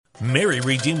Mary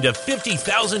redeemed a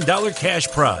 $50,000 cash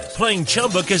prize playing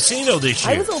Chumba Casino this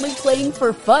year. I was only playing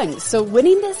for fun, so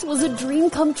winning this was a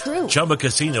dream come true. Chumba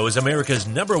Casino is America's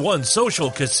 #1 social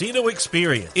casino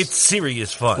experience. It's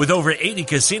serious fun. With over 80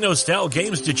 casino-style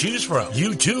games to choose from,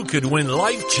 you too could win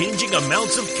life-changing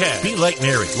amounts of cash. Be like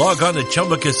Mary. Log on to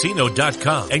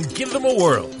ChumbaCasino.com and give them a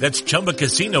whirl. That's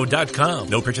ChumbaCasino.com.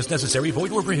 No purchase necessary.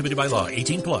 Void where prohibited by law.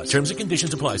 18+. Terms and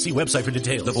conditions apply. See website for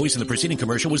details. The voice in the preceding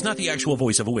commercial was not the actual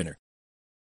voice of a winner.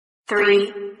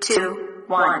 3, 2,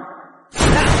 1.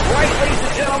 That's right, ladies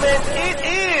and gentlemen. It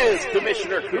is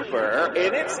Commissioner Cooper,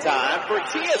 and it's time for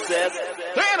TSS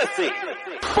Fantasy.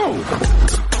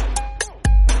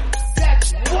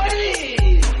 That's what it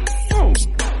is.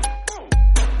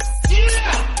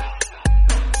 Yeah.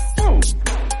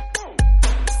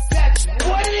 That's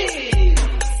what it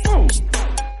is.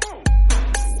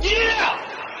 Yeah.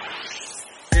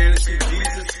 Fantasy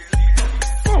Jesus.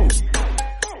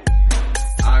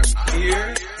 I'm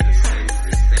here to save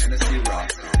this fantasy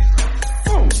roster.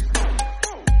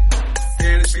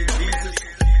 Fantasy Jesus.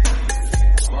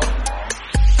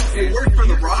 It worked for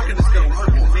The Rock and it's going to work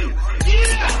for me.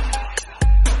 Yeah.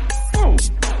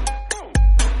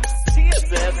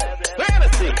 TSS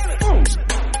Fantasy.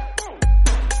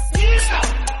 Yeah.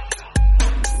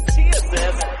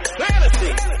 TSS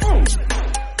Fantasy.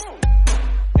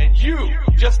 And you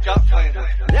just got planted.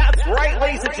 That's right,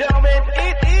 ladies and gentlemen.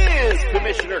 It is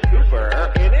Commissioner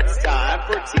Cooper, and it's time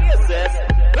for TSS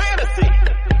Fantasy.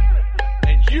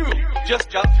 And you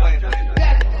just got planted.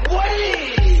 That's what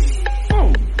it is.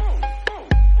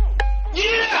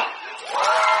 Yeah.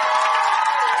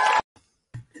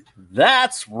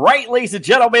 That's right, ladies and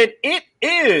gentlemen. It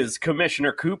is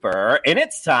Commissioner Cooper, and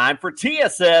it's time for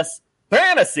TSS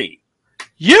Fantasy.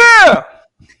 Yeah!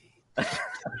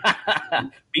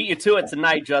 Beat you to it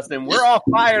tonight, Justin. We're all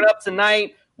fired up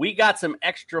tonight. We got some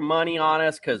extra money on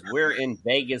us because we're in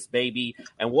Vegas, baby.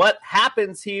 And what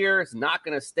happens here is not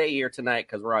going to stay here tonight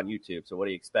because we're on YouTube. So what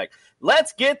do you expect?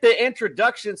 Let's get the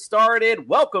introduction started.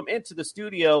 Welcome into the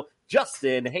studio,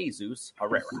 Justin Jesus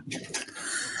Herrera.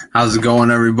 How's it going,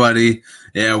 everybody?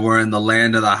 Yeah, we're in the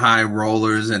land of the high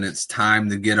rollers, and it's time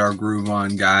to get our groove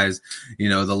on, guys. You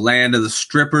know, the land of the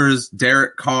strippers,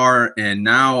 Derek Carr, and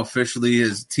now officially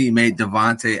his teammate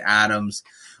Devontae Adams.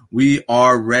 We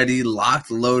are ready,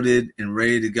 locked, loaded, and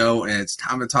ready to go, and it's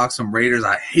time to talk some Raiders.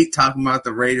 I hate talking about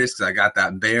the Raiders because I got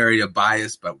that Bay Area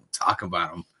bias, but we'll talk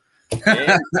about them.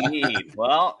 Indeed.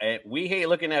 Well, we hate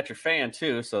looking at your fan,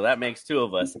 too, so that makes two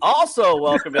of us. Also,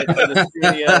 welcome into the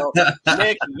studio,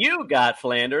 Nick, you got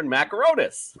Flandern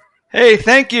Macaronis. Hey,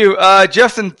 thank you.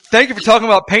 Justin, thank you for talking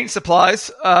about paint supplies.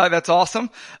 That's awesome.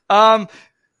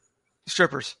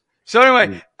 Strippers. So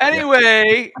anyway,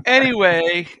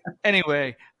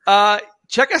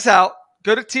 check us out.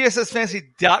 Go to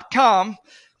TSSFantasy.com.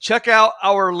 Check out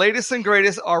our latest and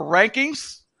greatest, our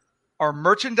rankings, our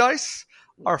merchandise,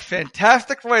 our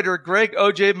fantastic writer, Greg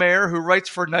O.J. Mayer, who writes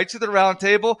for Knights of the Round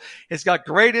Table. He's got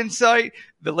great insight,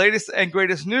 the latest and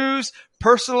greatest news,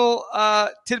 personal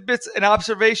tidbits and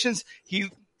observations. He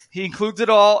includes it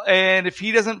all, and if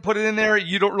he doesn't put it in there,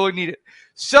 you don't really need it.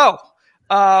 So,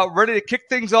 ready to kick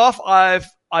things off. I've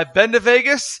been to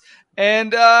Vegas,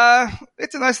 and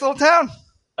it's a nice little town.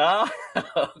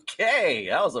 Okay,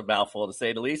 that was a mouthful to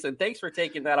say the least, and thanks for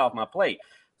taking that off my plate.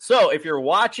 So, if you're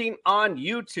watching on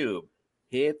YouTube,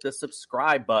 hit the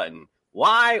subscribe button.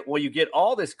 Why? Well, you get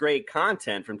all this great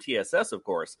content from TSS, of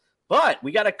course, but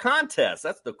we got a contest.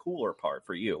 That's the cooler part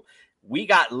for you. We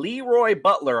got Leroy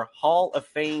Butler Hall of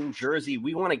Fame jersey.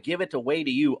 We want to give it away to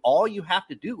you. All you have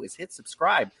to do is hit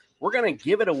subscribe. We're going to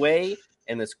give it away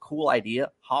in this cool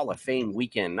idea Hall of Fame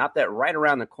weekend. Not that right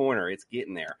around the corner. It's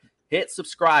getting there. Hit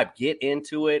subscribe. Get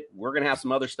into it. We're going to have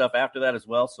some other stuff after that as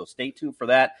well, so stay tuned for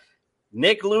that.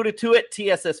 Nick alluded to it,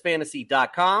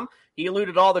 TSSFantasy.com. He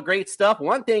alluded all the great stuff.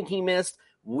 One thing he missed,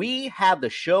 we have the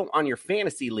show on your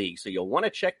fantasy league, so you'll want to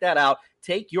check that out.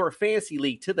 Take your fantasy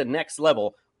league to the next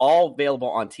level, all available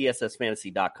on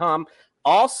TSSFantasy.com.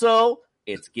 Also,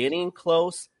 it's getting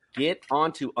close. Get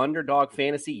onto Underdog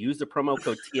Fantasy. Use the promo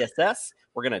code TSS.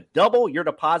 We're going to double your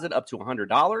deposit up to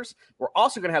 $100. We're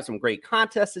also going to have some great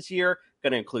contests this year.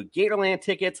 Going to include Gatorland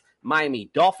tickets,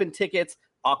 Miami Dolphin tickets,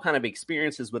 all kind of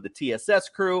experiences with the TSS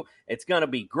crew. It's going to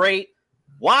be great.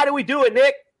 Why do we do it,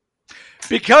 Nick?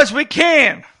 Because we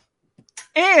can.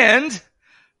 And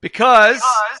because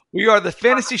we are the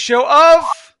fantasy show of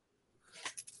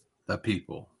The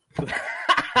people.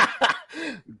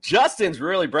 Justin's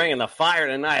really bringing the fire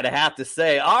tonight, I have to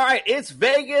say. All right, it's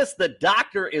Vegas. The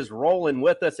doctor is rolling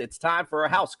with us. It's time for a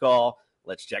house call.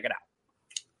 Let's check it out.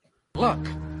 Look,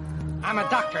 I'm a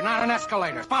doctor, not an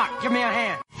escalator. Spock, give me a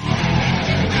hand.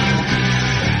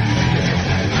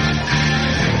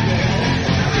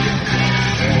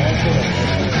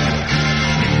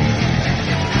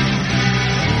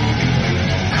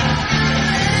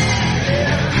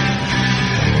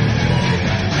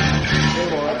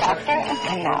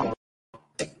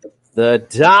 The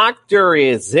doctor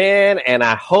is in, and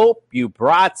I hope you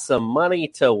brought some money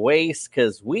to waste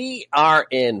because we are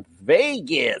in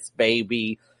Vegas,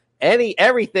 baby.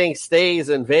 Everything stays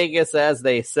in Vegas, as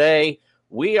they say.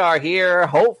 We are here.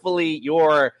 Hopefully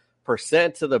your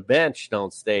percent to the bench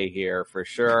don't stay here for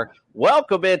sure.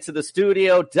 Welcome into the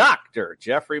studio, Dr.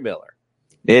 Jeffrey Miller.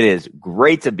 It is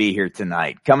great to be here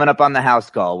tonight. Coming up on the house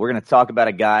call, we're going to talk about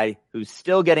a guy who's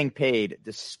still getting paid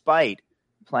despite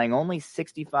playing only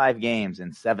 65 games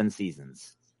in 7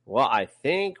 seasons. Well, I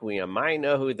think we might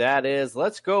know who that is.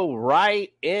 Let's go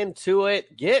right into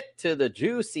it. Get to the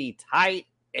juicy tight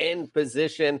end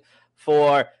position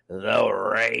for the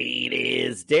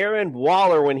Raiders. Darren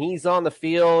Waller, when he's on the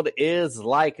field, is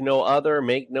like no other.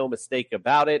 Make no mistake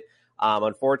about it.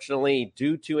 Unfortunately,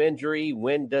 due to injury,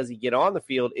 when does he get on the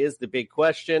field is the big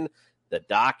question. The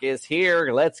doc is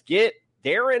here. Let's get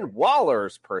Darren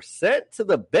Waller's percent to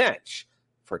the bench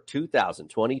for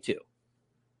 2022.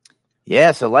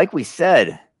 Yeah, so like we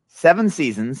said, 7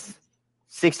 seasons,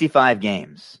 65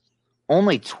 games.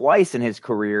 Only twice in his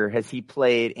career has he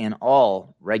played in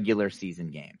all regular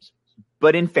season games.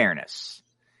 But in fairness,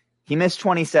 he missed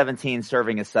 2017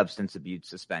 serving a substance abuse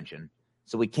suspension.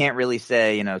 So we can't really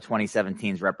say,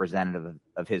 2017 is representative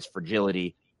of his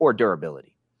fragility or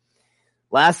durability.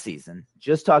 Last season,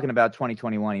 just talking about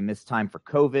 2021, he missed time for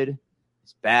COVID,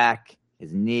 his back,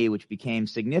 his knee, which became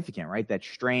significant, right? That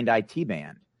strained IT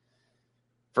band.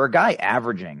 For a guy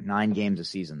averaging 9 games a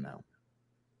season, though,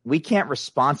 we can't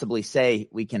responsibly say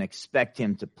we can expect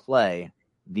him to play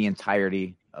the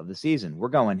entirety of the season. We're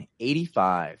going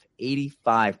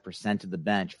 85% of the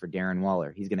bench for Darren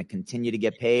Waller. He's going to continue to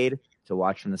get paid to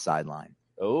watch from the sideline.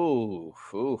 Oh,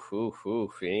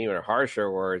 even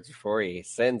harsher words before he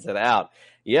sends it out.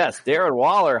 Yes, Darren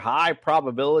Waller, high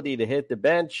probability to hit the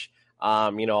bench.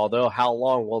 Although how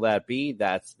long will that be?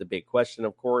 That's the big question,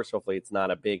 of course. Hopefully it's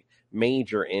not a big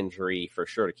major injury for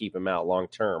sure to keep him out long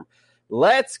term.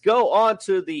 Let's go on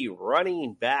to the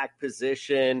running back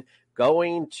position,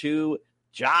 going to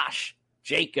Josh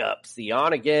Jacobs, the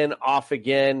on again, off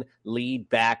again lead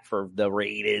back for the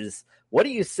Raiders. What do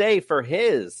you say for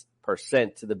his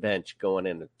percent to the bench going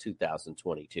into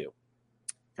 2022?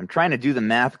 I'm trying to do the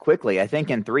math quickly. I think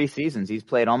in 3 seasons, he's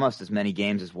played almost as many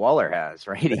games as Waller has,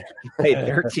 right? He played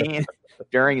 13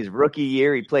 during his rookie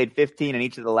year. He played 15 in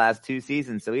each of the last 2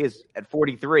 seasons. So he is at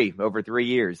 43 over 3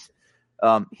 years.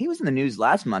 He was in the news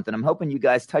last month, and I'm hoping you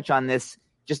guys touch on this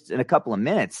just in a couple of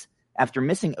minutes. After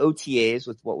missing OTAs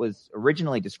with what was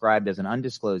originally described as an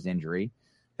undisclosed injury,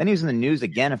 then he was in the news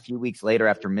again a few weeks later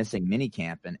after missing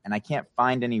minicamp, and I can't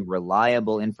find any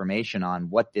reliable information on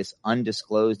what this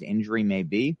undisclosed injury may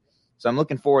be. So I'm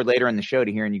looking forward later in the show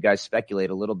to hearing you guys speculate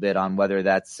a little bit on whether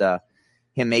that's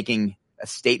him making a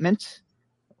statement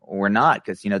or not,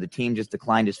 because, the team just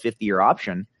declined his 5th-year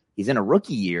option. He's in a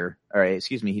rookie year,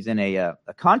 he's in a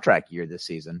contract year this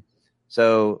season.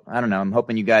 So I don't know. I'm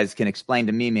hoping you guys can explain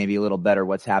to me maybe a little better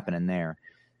what's happening there.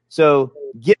 So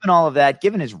given all of that,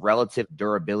 given his relative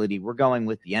durability, we're going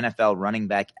with the NFL running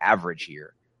back average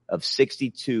here of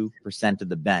 62% of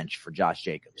the bench for Josh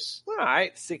Jacobs. All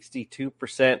right,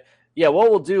 62%. Yeah, what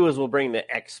we'll do is we'll bring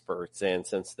the experts in,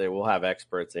 since we'll have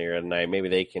experts in here tonight. Maybe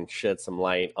they can shed some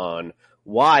light on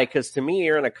why. Because to me,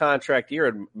 you're in a contract year,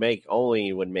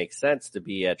 it would make sense to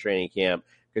be at training camp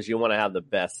because you want to have the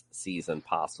best season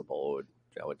possible.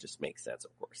 That would just make sense,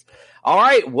 of course. All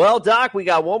right, well, Doc, we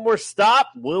got one more stop.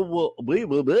 We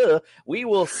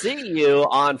will see you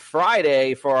on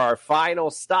Friday for our final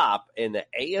stop in the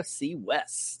AFC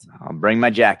West. I'll bring my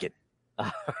jacket. All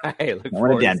right, look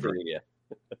forward to seeing you.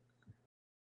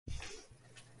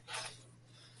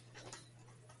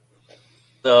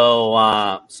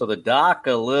 So the doc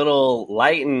a little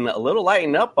lighten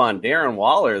up on Darren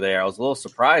Waller there. I was a little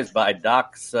surprised by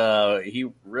Doc's. He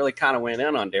really kind of went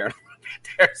in on Darren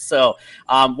there. So,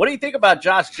 what do you think about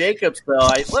Josh Jacobs, though?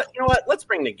 Let's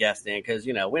bring the guest in because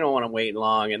we don't want to wait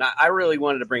long, and I really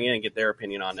wanted to bring in and get their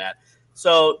opinion on that.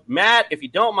 So, Matt, if you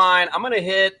don't mind, I'm going to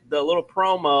hit the little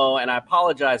promo, and I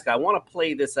apologize. I want to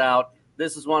play this out.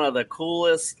 This is one of the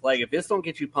coolest. Like, if this don't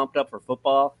get you pumped up for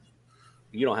football,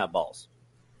 you don't have balls.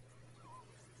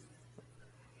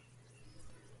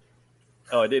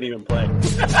 Oh, it didn't even play.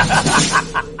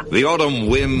 The autumn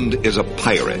wind is a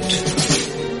pirate,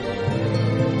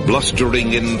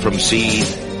 blustering in from sea.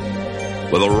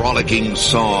 With a rollicking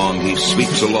song he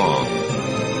sweeps along,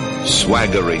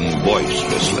 swaggering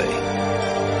boisterously.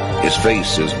 His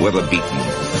face is weather-beaten.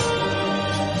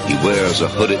 He wears a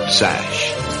hooded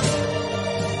sash,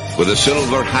 with a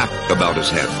silver hat about his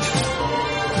head,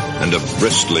 and a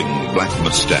bristling black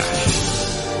mustache.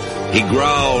 He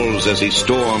growls as he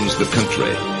storms the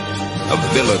country, a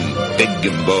villain big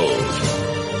and bold.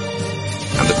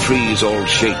 And the trees all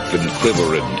shake and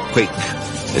quiver and quake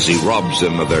as he robs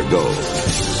them of their gold.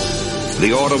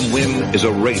 The autumn wind is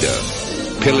a raider,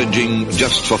 pillaging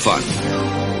just for fun.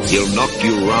 He'll knock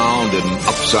you round and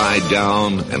upside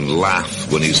down and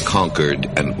laugh when he's conquered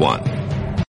and won.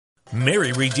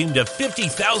 Mary redeemed a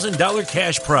 $50,000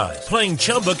 cash prize playing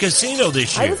Chumba Casino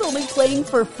this year. I was only playing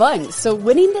for fun, so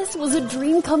winning this was a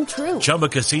dream come true. Chumba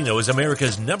Casino is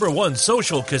America's #1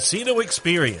 social casino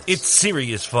experience. It's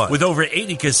serious fun. With over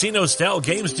 80 casino-style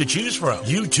games to choose from,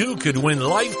 you too could win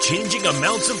life-changing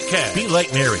amounts of cash. Be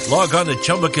like Mary. Log on to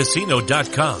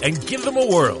ChumbaCasino.com and give them a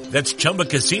whirl. That's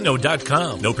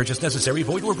ChumbaCasino.com. No purchase necessary.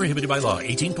 Void where prohibited by law.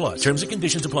 18 plus. Terms and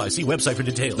conditions apply. See website for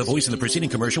details. The voice in the preceding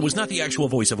commercial was not the actual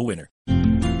voice of a winner.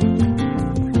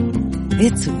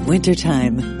 It's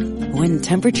wintertime. When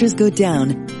temperatures go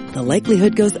down, the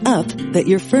likelihood goes up that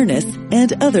your furnace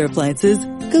and other appliances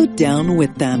go down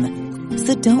with them.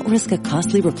 So don't risk a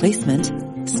costly replacement.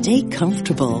 Stay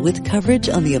comfortable with coverage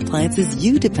on the appliances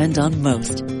you depend on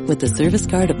most with the Service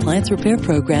Guard Appliance Repair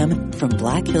Program from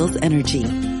Black Hills Energy.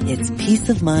 It's peace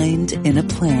of mind in a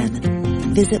plan.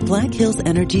 Visit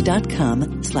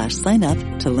blackhillsenergy.com/sign up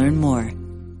to learn more.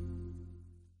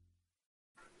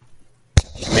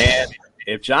 Man,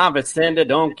 if John Vicenda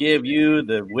don't give you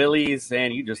the willies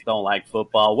and you just don't like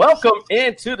football, welcome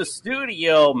into the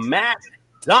studio, Matt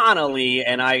Donnelly.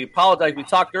 And I apologize, we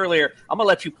talked earlier. I'm going to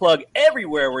let you plug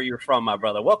everywhere where you're from, my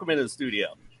brother. Welcome into the studio.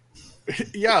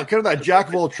 Yeah, kind of that jack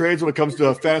of all trades when it comes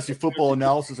to fantasy football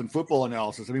analysis and football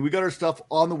analysis. I mean, we got our stuff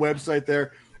on the website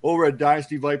there over at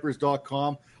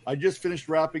dynastyvipers.com. I just finished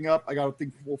wrapping up. I got, I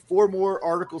think, 4 more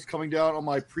articles coming down on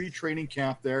my pre-training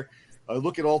camp there.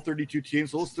 Look at all 32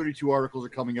 teams. So those 32 articles are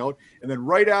coming out. And then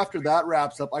right after that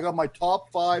wraps up, I got my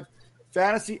top 5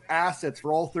 fantasy assets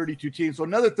for all 32 teams. So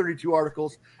another 32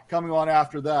 articles coming on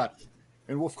after that.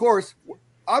 And, of course,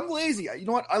 I'm lazy. You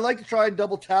know what? I like to try and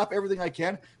double tap everything I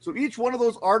can. So each one of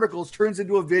those articles turns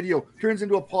into a video, turns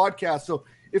into a podcast. So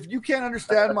if you can't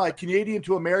understand my Canadian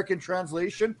to American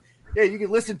translation, yeah, you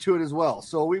can listen to it as well.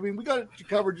 So we got it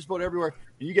covered just about everywhere.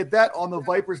 And you get that on the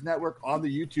Vipers Network on the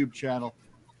YouTube channel.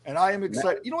 And I am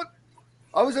excited. You know what?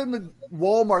 I was in the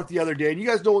Walmart the other day, and you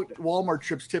guys know what Walmart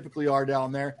trips typically are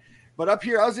down there. But up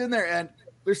here, I was in there, and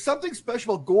there's something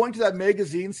special about going to that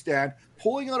magazine stand,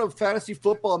 pulling out a fantasy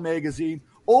football magazine,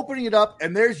 opening it up,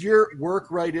 and there's your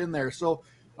work right in there. So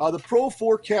the Pro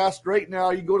Forecast right now,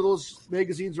 you can go to those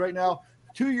magazines right now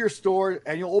to your store,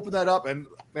 and you'll open that up, and,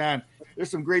 man,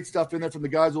 there's some great stuff in there from the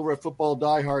guys over at Football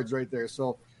Diehards right there.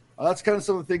 So that's kind of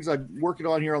some of the things I'm working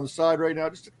on here on the side right now.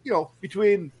 Just,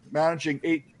 between managing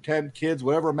 8, 10 kids,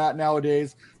 whatever I'm at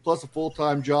nowadays, plus a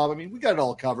full-time job. I mean, we got it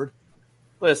all covered.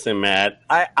 Listen, Matt,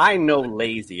 I know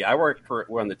lazy. We're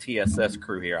on the TSS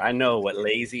crew here. I know what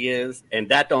lazy is, and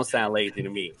that don't sound lazy to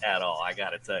me at all, I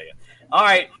got to tell you. All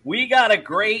right, we got a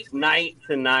great night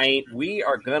tonight. We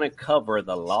are going to cover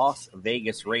the Las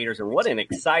Vegas Raiders, and what an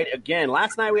exciting – again,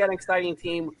 last night we had an exciting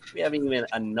team. We have even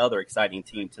another exciting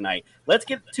team tonight. Let's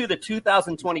get to the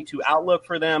 2022 outlook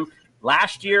for them.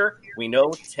 Last year, we know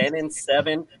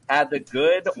 10-7 had the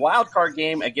good wild card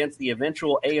game against the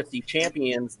eventual AFC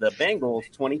champions, the Bengals,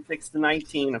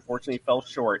 26-19. Unfortunately, fell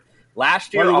short.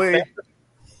 Last year,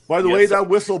 by the way, that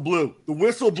whistle blew. The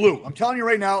whistle blew. I'm telling you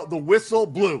right now, the whistle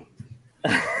blew.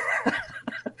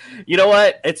 You know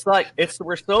what? It's like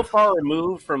we're so far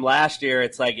removed from last year.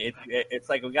 It's like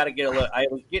we got to get a little. I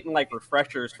was getting like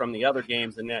refreshers from the other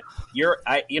games, and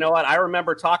you know what? I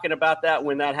remember talking about that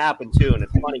when that happened too, and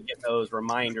it's funny getting those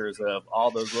reminders of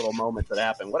all those little moments that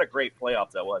happened. What a great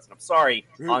playoff that was! And I'm sorry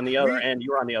on the other end,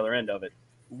 you were on the other end of it.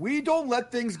 We don't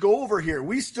let things go over here.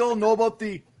 We still know about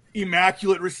the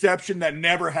immaculate reception that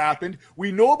never happened.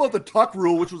 We know about the tuck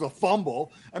rule, which was a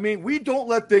fumble. I mean, we don't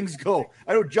let things go.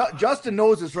 I know Justin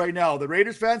knows this right now. The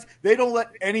Raiders fans, they don't let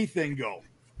anything go.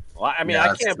 Well, I mean,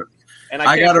 yeah, I can't. And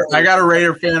I got a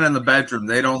Raider fan in the bedroom.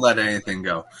 They don't let anything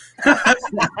go. Hey,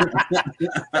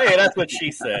 that's what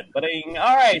she said. But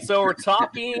all right, so we're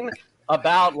talking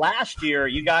about last year.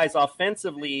 You guys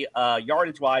offensively,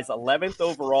 yardage-wise, 11th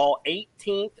overall,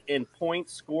 18th in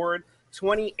points scored,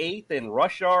 28th in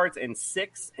rush yards, and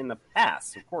 6th in the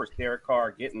pass. Of course, Derek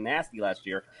Carr getting nasty last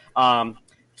year.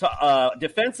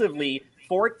 Defensively,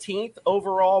 14th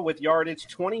overall with yardage,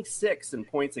 26 in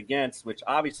points against, which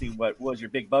obviously what was your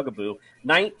big bugaboo,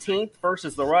 19th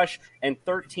versus the rush, and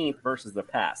 13th versus the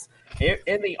pass.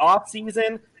 In the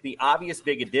offseason, the obvious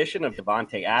big addition of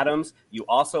Devontae Adams. You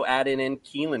also added in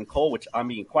Keelan Cole, which, I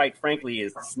mean, quite frankly,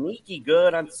 is sneaky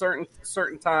good on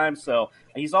certain times. So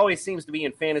he's always seems to be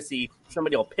in fantasy.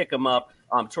 Somebody will pick him up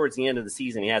towards the end of the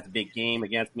season. He has a big game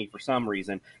against me for some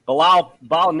reason. Bilal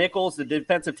Nichols, the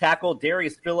defensive tackle.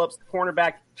 Darius Phillips, the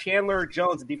cornerback. Chandler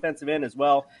Jones, the defensive end as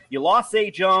well. You lost Zay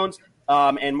Jones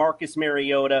and Marcus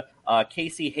Mariota.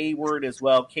 Casey Hayward as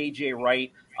well. KJ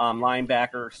Wright,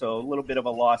 linebacker. So a little bit of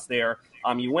a loss there.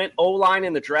 You went O-line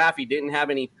in the draft. You didn't have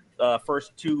any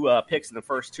first two picks in the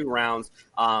first 2 rounds.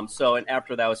 And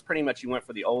after that was pretty much you went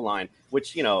for the O-line,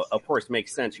 which, of course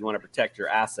makes sense. You want to protect your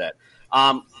asset.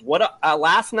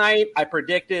 Last night I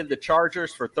predicted the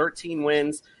Chargers for 13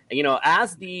 wins.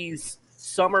 As these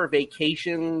summer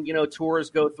vacation, tours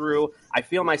go through, I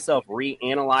feel myself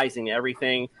reanalyzing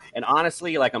everything. And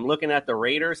honestly, I'm looking at the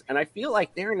Raiders and I feel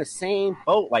like they're in the same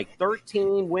boat,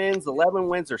 13 wins, 11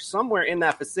 wins, or somewhere in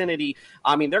that vicinity.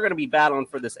 I mean, they're going to be battling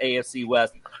for this AFC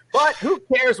West, but who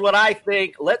cares what I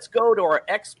think? Let's go to our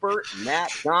expert,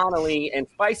 Matt Donnelly, and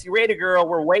Spicy Raider Girl.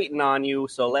 We're waiting on you.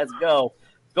 So let's go.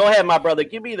 Go ahead, my brother.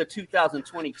 Give me the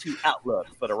 2022 outlook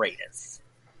for the Raiders.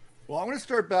 Well, I'm going to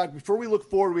start back. Before we look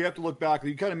forward, we have to look back.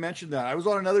 You kind of mentioned that. I was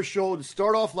on another show to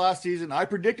start off last season. I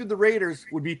predicted the Raiders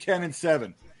would be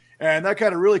 10-7. And that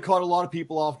kind of really caught a lot of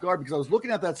people off guard because I was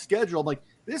looking at that schedule. I'm like,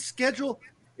 this schedule,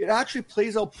 it actually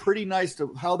plays out pretty nice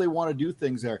to how they want to do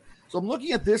things there. So I'm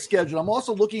looking at this schedule. I'm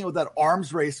also looking at what that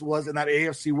arms race was in that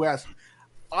AFC West.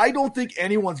 I don't think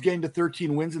anyone's getting to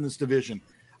 13 wins in this division.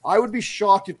 I would be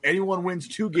shocked if anyone wins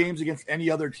 2 games against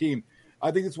any other team.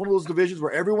 I think it's one of those divisions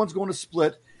where everyone's going to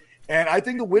split. And I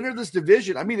think the winner of this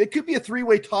division, I mean, it could be a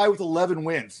 3-way tie with 11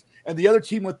 wins and the other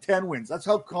team with 10 wins. That's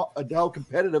how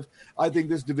competitive I think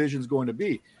this division is going to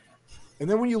be. And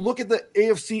then when you look at the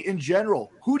AFC in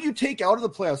general, who do you take out of the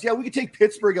playoffs? Yeah, we could take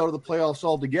Pittsburgh out of the playoffs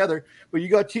altogether, but you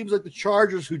got teams like the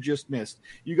Chargers who just missed.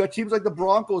 You got teams like the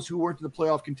Broncos who weren't in the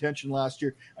playoff contention last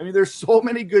year. I mean, there's so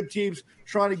many good teams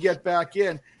trying to get back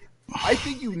in. I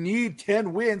think you need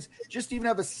 10 wins just to even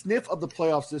have a sniff of the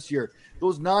playoffs this year.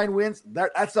 Those 9 wins,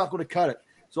 that's not going to cut it.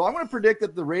 So I'm going to predict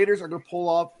that the Raiders are going to pull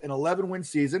off an 11-win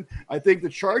season. I think the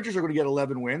Chargers are going to get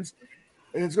 11 wins.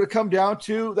 And it's going to come down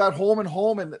to that home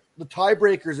and the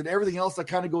tiebreakers and everything else that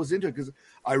kind of goes into it because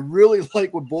I really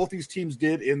like what both these teams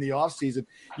did in the offseason.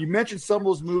 You mentioned some of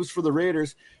those moves for the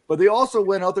Raiders, but they also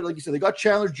went out there, like you said, they got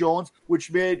Chandler Jones, which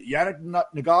made Yannick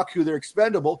Ngakoue their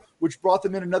expendable, which brought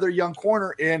them in another young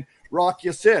corner in Rock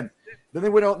Ya-Sin. Then they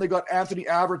went out and they got Anthony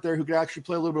Averett there who could actually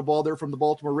play a little bit of ball there from the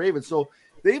Baltimore Ravens. So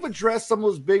they've addressed some of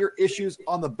those bigger issues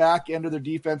on the back end of their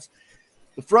defense.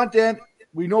 The front end,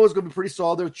 we know is going to be pretty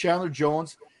solid there with Chandler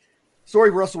Jones.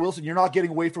 Sorry, Russell Wilson, you're not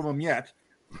getting away from him yet.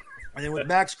 And then with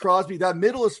Max Crosby, that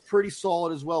middle is pretty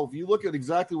solid as well. If you look at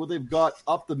exactly what they've got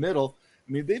up the middle,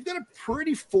 I mean, they've got a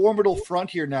pretty formidable front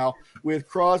here now with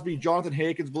Crosby, Jonathan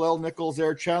Hankins, Bilal Nichols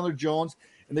there, Chandler Jones,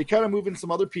 and they kind of move in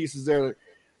some other pieces there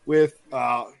with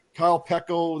Kyle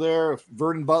Pecco there,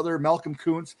 Vernon Butler, Malcolm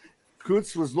Kuntz.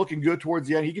 Kuntz was looking good towards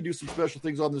the end. He could do some special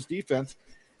things on this defense.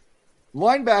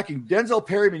 Linebacking, Denzel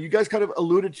Perryman, you guys kind of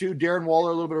alluded to Darren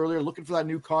Waller a little bit earlier, looking for that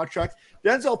new contract.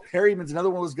 Denzel Perryman's another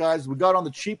one of those guys we got on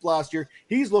the cheap last year.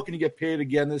 He's looking to get paid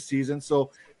again this season, so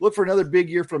look for another big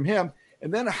year from him.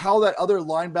 And then how that other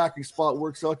linebacking spot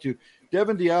works out to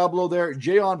Devin Diablo there,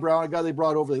 Jayon Brown, a guy they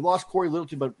brought over. They lost Corey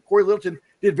Littleton, but Corey Littleton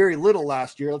did very little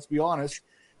last year, let's be honest.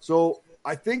 So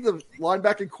I think the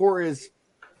linebacking core is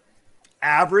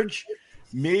average,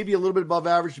 maybe a little bit above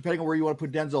average, depending on where you want to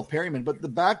put Denzel Perryman. But the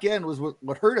back end was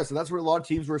what hurt us, and that's where a lot of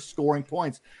teams were scoring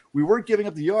points. We weren't giving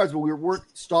up the yards, but we weren't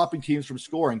stopping teams from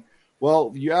scoring.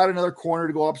 Well, you add another corner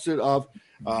to go opposite of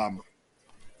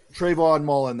Trayvon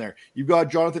Mullen there. You've got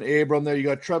Jonathan Abram there. You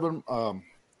got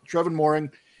Trevin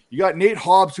Moring. You got Nate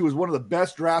Hobbs, who was one of the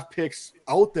best draft picks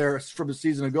out there from a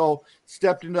season ago,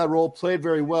 stepped into that role, played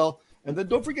very well. And then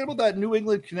don't forget about that New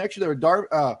England connection there.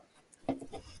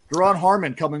 Daron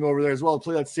Harmon coming over there as well to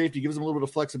play that safety, gives them a little bit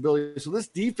of flexibility. So this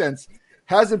defense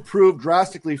has improved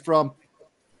drastically from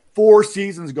 4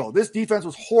 seasons ago. This defense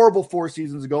was horrible 4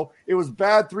 seasons ago. It was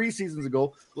bad 3 seasons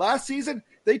ago. Last season,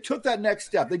 they took that next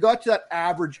step. They got to that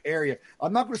average area.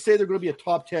 I'm not going to say they're going to be a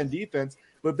top 10 defense,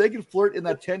 but if they can flirt in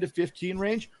that 10 to 15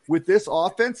 range with this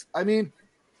offense, I mean,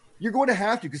 You're going to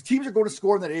have to, because teams are going to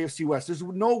score in that AFC West. There's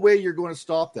no way you're going to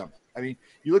stop them. I mean,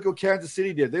 you look at what Kansas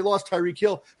City did. They lost Tyreek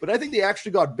Hill, but I think they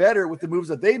actually got better with the moves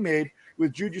that they made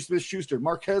with Juju Smith-Schuster,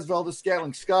 Marquez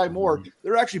Valdes-Scantling, Sky Moore.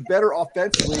 They're actually better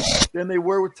offensively than they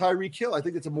were with Tyreek Hill. I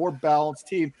think it's a more balanced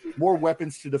team, more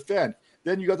weapons to defend.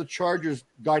 Then you got the Chargers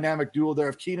dynamic duo there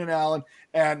of Keenan Allen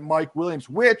and Mike Williams,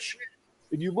 which,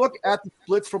 if you look at the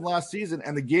splits from last season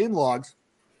and the game logs,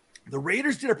 the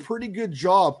Raiders did a pretty good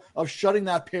job of shutting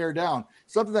that pair down,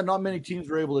 something that not many teams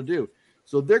were able to do.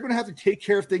 So they're going to have to take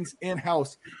care of things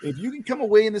in-house. If you can come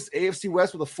away in this AFC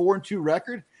West with a 4-2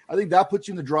 record, I think that puts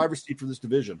you in the driver's seat for this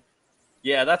division.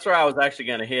 Yeah, that's where I was actually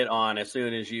going to hit on as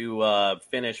soon as you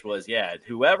finish was,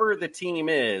 whoever the team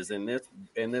is in this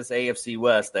AFC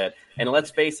West that, and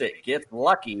let's face it, gets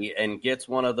lucky and gets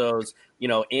one of those,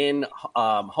 in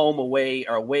home away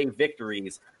or away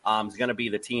victories is going to be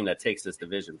the team that takes this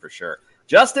division for sure.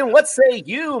 Justin, what say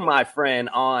you, my friend,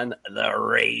 on the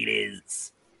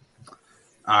Raiders?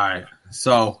 All right.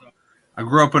 So I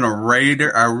grew up in a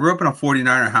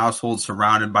 49er household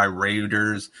surrounded by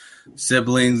Raiders,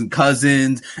 siblings and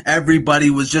cousins. Everybody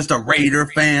was just a Raider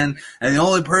fan. And the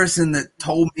only person that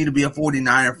told me to be a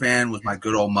 49er fan was my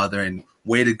good old mother. And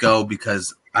way to go,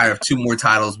 because I have 2 more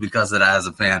titles because of that as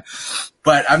a fan.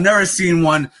 But I've never seen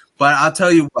one. But I'll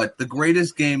tell you what, the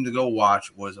greatest game to go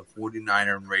watch was a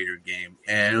 49er and Raider game.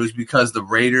 And it was because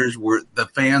the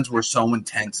fans were so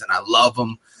intense, and I love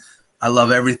them. I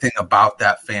love everything about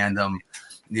that fandom.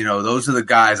 Those are the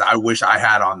guys I wish I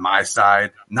had on my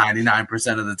side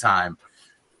 99% of the time.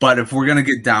 But if we're going to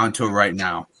get down to it right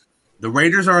now, the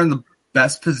Raiders are in the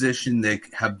best position they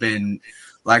have been,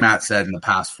 like Matt said, in the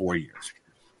past 4 years.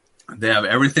 They have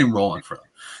everything rolling for them.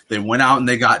 They went out and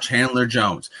they got Chandler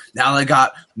Jones. Now they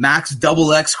got Max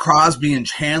XX Crosby and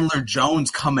Chandler Jones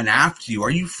coming after you.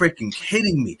 Are you freaking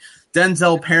kidding me?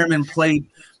 Denzel Perryman played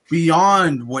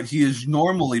beyond what he has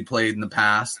normally played in the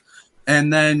past.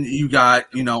 And then you got,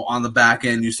 on the back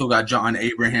end, you still got John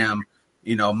Abraham.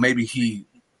 Maybe he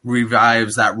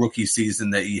revives that rookie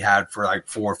season that he had for like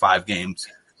 4 or 5 games.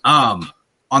 On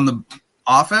the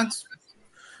offense,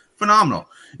 phenomenal.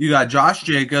 You got Josh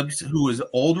Jacobs, who is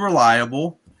old,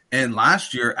 reliable, and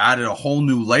last year added a whole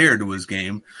new layer to his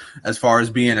game as far as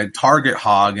being a target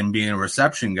hog and being a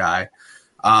reception guy.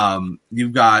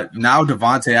 You've got now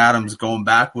Devontae Adams going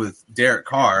back with Derek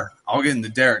Carr. I'll get into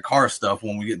Derek Carr stuff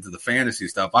when we get into the fantasy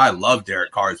stuff. I love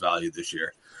Derek Carr's value this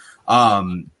year.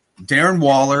 Darren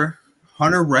Waller,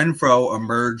 Hunter Renfrow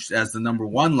emerged as the number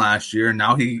 1 last year. And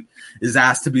now he is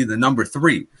asked to be the number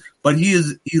 3, but he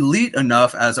is elite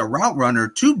enough as a route runner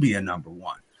to be a number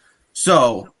 1.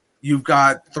 So you've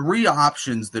got 3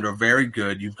 options that are very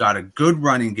good. You've got a good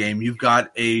running game. You've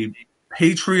got a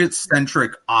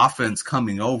Patriots-centric offense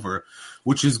coming over,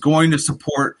 which is going to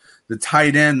support the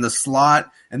tight end, the slot,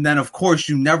 and then, of course,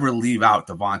 you never leave out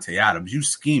Devontae Adams. You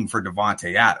scheme for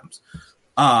Devontae Adams.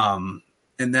 And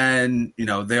then,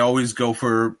 they always go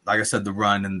for, like I said, the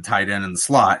run and the tight end and the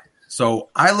slot. So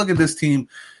I look at this team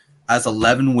as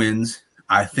 11 wins.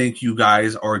 I think you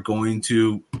guys are going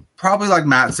to, probably like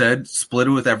Matt said, split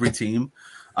it with every team.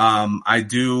 I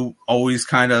do always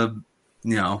kind of,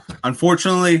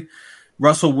 unfortunately,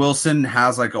 Russell Wilson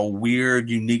has like a weird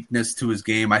uniqueness to his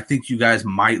game. I think you guys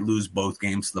might lose both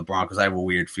games to the Broncos. I have a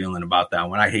weird feeling about that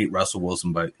one. I hate Russell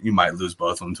Wilson, but you might lose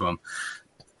both of them to him.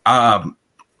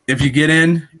 If you get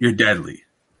in, you're deadly,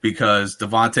 because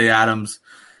Devontae Adams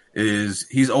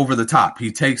he's over the top.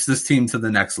 He takes this team to the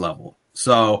next level.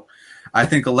 So I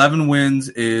think 11 wins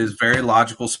is a very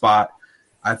logical spot.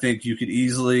 I think you could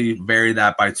easily vary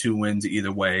that by 2 wins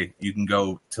either way. You can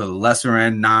go to the lesser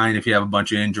end, 9 if you have a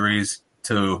bunch of injuries,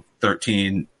 to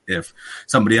 13 if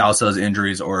somebody else has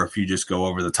injuries, or if you just go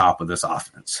over the top of this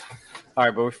offense. All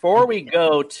right, but before we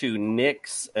go to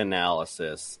Nick's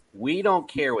analysis, we don't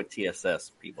care what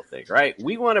TSS people think, right?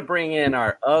 We want to bring in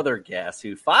our other guest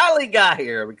who finally got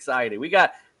here. I'm excited. We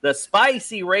got the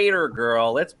Spicy Raider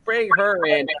girl. Let's bring her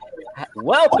in.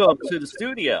 Welcome to the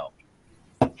studio.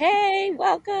 Hey,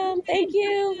 welcome. Thank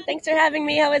you. Thanks for having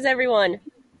me. How is everyone?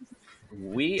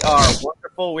 We are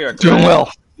wonderful. We are doing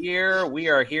well. Here. We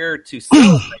are here to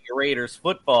celebrate Raiders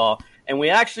football. And we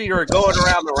actually are going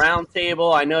around the round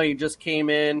table. I know you just came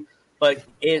in, but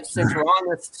since we're on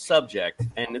this subject,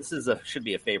 and this should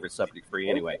be a favorite subject for you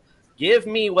anyway, give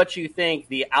me what you think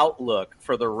the outlook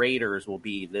for the Raiders will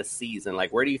be this season.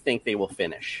 Like, where do you think they will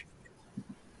finish?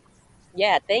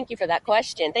 Yeah, thank you for that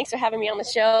question. Thanks for having me on the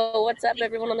show. What's up,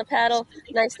 everyone on the paddle?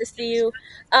 Nice to see you.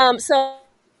 So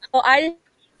I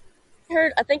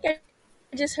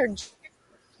just heard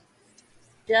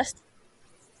Justin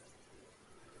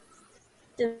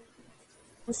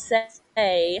say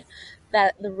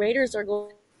that the Raiders are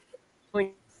going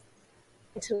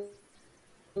to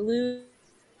lose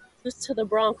to the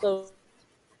Broncos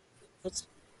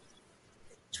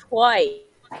twice.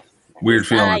 Weird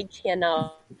feeling. I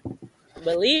cannot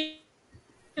believe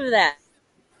that.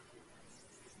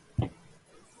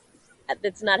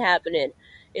 That's not happening.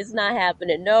 It's not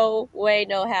happening. No way,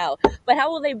 no how. But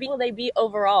how will they be? Will they be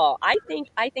overall? I think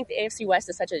the AFC West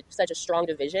is such a strong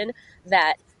division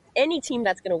that any team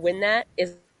that's going to win that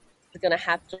is going to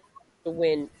have to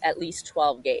win at least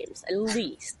 12 games. At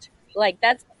least. Like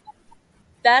that's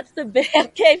the big.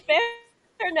 Okay,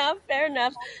 fair enough.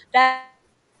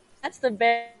 That's the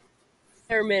bare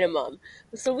minimum.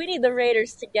 So we need the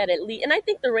Raiders to get at least, and I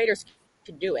think the Raiders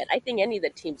could do it. I think any of the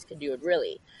teams could do it,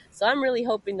 really. So I'm really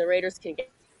hoping the Raiders can get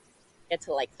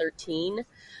to like 13.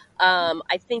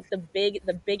 I think the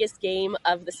biggest game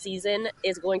of the season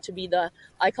is going to be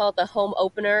I call it the home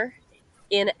opener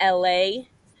in LA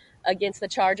against the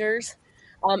Chargers.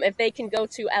 If they can go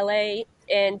to LA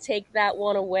and take that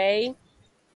one away.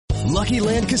 Lucky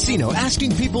Land Casino,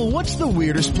 asking people, what's the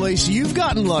weirdest place you've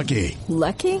gotten lucky?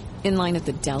 Lucky? In line at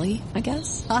the deli, I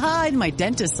guess? Aha, in my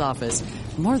dentist's office.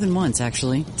 More than once,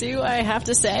 actually. Do I have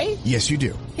to say? Yes, you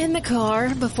do. In the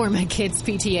car before my kids'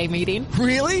 PTA meeting.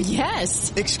 Really?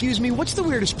 Yes. Excuse me, what's the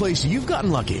weirdest place you've gotten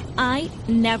lucky? I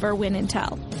never win and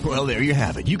tell. Well, there you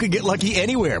have it. You can get lucky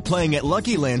anywhere, playing at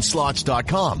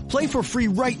LuckyLandSlots.com. Play for free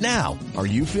right now. Are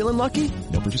you feeling lucky?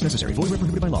 No purchase necessary. Void where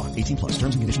prohibited by law. 18+.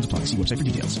 Terms and conditions apply. See website for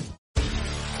details.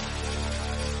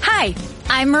 Hi,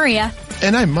 I'm Maria.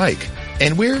 And I'm Mike.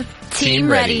 And we're Team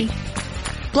Ready.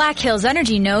 Black Hills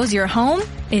Energy knows your home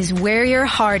is where your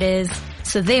heart is,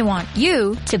 so they want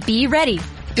you to be ready.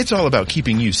 It's all about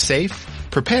keeping you safe,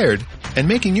 prepared, and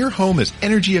making your home as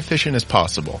energy efficient as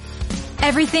possible.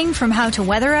 Everything from how to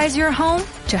weatherize your home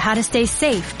to how to stay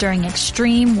safe during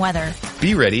extreme weather.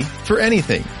 Be ready for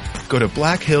anything. Go to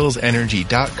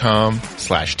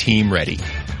blackhillsenergy.com/team ready.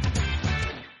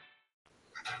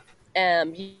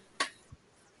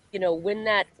 Win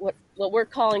that what we're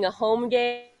calling a home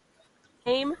game.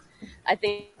 I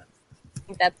think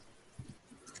that's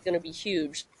going to be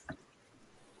huge.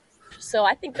 So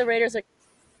I think the Raiders are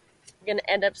going to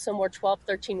end up somewhere 12,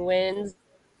 13 wins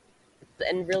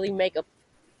and really make a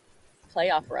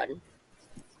playoff run.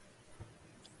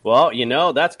 Well,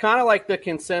 that's kind of like the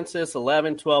consensus,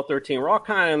 11, 12, 13. We're all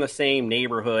kind of in the same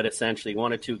neighborhood, essentially,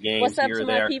 1 or 2 games What's up here to or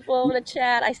there. my people in the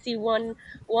chat? I see Juan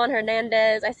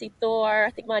Hernandez. I see Thor. I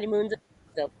think Mighty Moon's.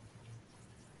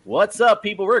 What's up,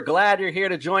 people? We're glad you're here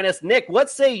to join us. Nick,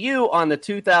 what say you on the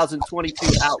 2022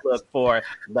 outlook for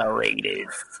the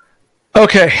Raiders?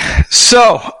 Okay,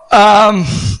 so,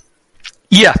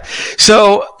 yeah.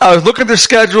 So I was looking at their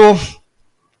schedule,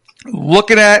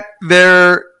 looking at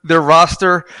their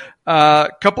roster. A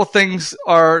couple things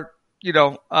are,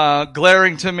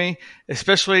 glaring to me,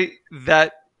 especially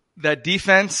that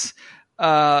defense.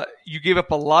 You gave up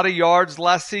a lot of yards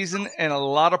last season and a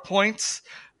lot of points.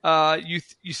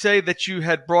 You say that you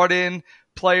had brought in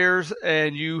players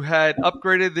and you had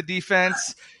upgraded the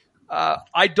defense.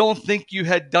 I don't think you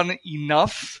had done it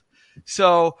enough.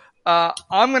 So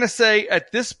I'm going to say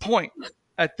at this point,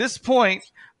 you're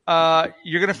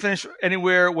going to finish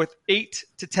anywhere with 8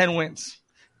 to 10 wins.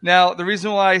 Now, the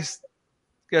reason why,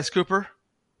 yes, Cooper?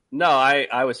 No,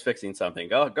 I was fixing something.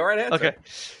 Go right ahead. Okay.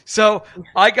 So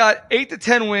I got 8 to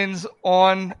 10 wins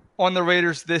on the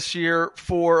Raiders this year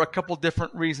for a couple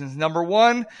different reasons. Number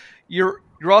one, your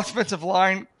offensive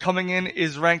line coming in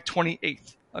is ranked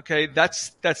 28th. Okay,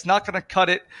 that's not going to cut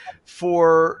it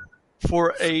for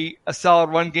a solid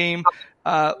run game.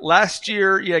 Last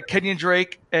year, you had Kenyon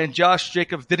Drake and Josh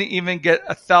Jacobs didn't even get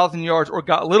 1,000 yards or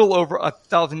got a little over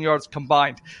 1,000 yards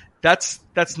combined. That's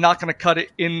not going to cut it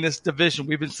in this division.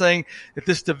 We've been saying that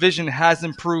this division has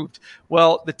improved.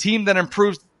 Well, the team that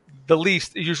improves the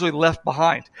least is usually left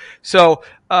behind. So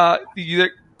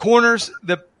the corners,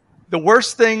 the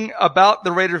worst thing about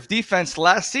the Raiders defense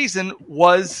last season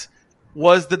was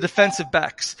the defensive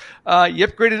backs. You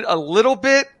upgraded a little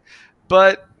bit,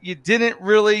 but you didn't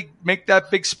really make that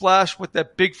big splash with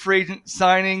that big free agent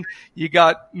signing. You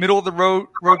got middle of the road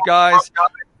guys,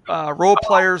 role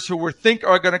players who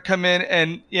are going to come in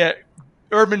and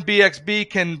Urban BXB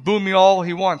can boom me all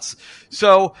he wants.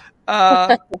 So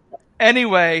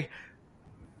anyway,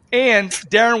 and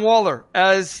Darren Waller,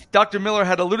 as Dr. Miller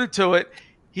had alluded to it,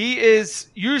 he is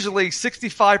usually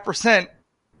 65%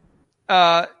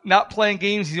 not playing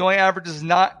games. He only averages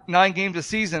 9 games a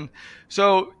season.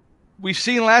 So we've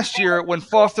seen last year when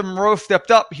Foster Moreau stepped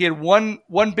up, he had one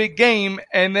big game,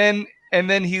 and then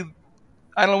he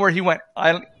I don't know where he went.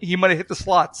 He might have hit the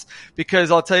slots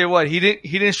because I'll tell you what, he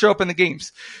didn't show up in the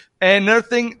games. And another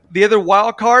thing, the other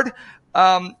wild card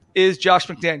is Josh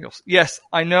McDaniels. Yes,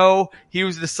 I know he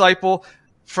was a disciple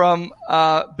from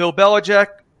Bill Belichick.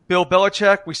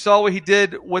 We saw what he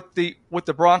did with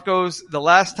the Broncos the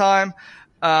last time.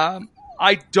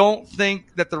 I don't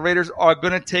think that the Raiders are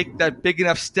going to take that big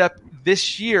enough step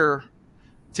this year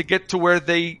to get to where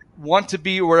they want to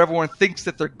be or where everyone thinks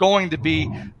that they're going to be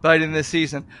by the end of the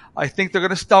season. I think they're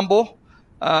going to stumble.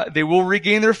 They will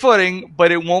regain their footing,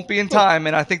 but it won't be in time,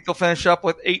 and I think they'll finish up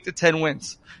with 8 to 10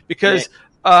 wins. Because,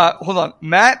 hold on,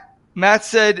 Matt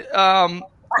said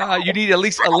you need at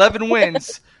least 11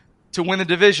 wins to win the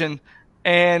division,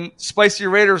 and Spicy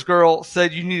Raiders Girl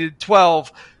said you needed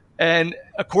 12. And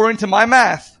according to my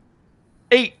math,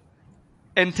 8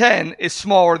 and 10 is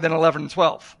smaller than 11 and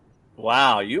 12.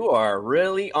 Wow, you are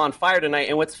really on fire tonight.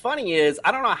 And what's funny is,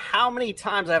 I don't know how many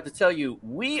times I have to tell you,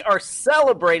 we are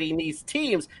celebrating these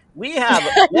teams. We have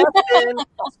Justin,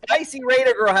 Spicy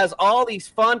Raider Girl has all these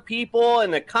fun people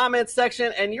in the comments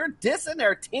section, and you're dissing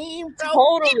their team, bro.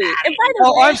 Totally. And by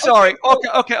the way, I'm sorry.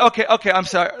 Okay. I'm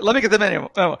sorry. Let me get them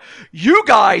in. You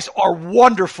guys are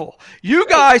wonderful. You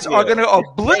guys are going to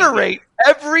obliterate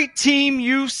every team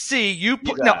you see.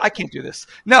 No, I can't do this.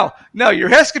 No,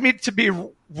 you're asking me to be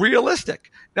realistic.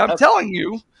 Now I'm telling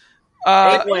you.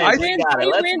 Let's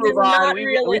move on.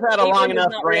 We've had a long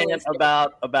enough rant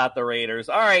about the Raiders.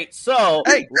 All right, so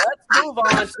let's move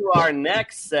on to our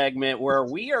next segment where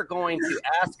we are going to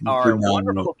ask our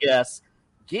wonderful guests,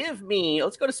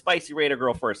 let's go to Spicy Raider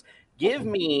Girl first. Give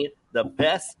me the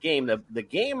best game, the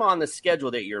game on the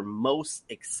schedule that you're most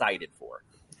excited for.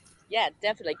 Yeah,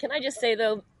 definitely. Can I just say,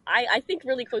 though, I think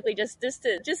really quickly, just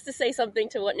to say something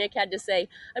to what Nick had to say.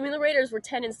 I mean, the Raiders were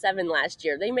 10-7 last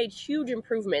year. They made huge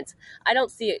improvements. I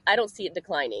don't see it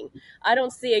declining. I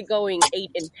don't see it going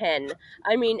 8-10.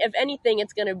 I mean, if anything,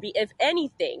 it's going to be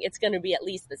at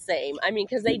least the same. I mean,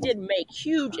 because they did make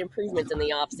huge improvements in the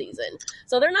offseason.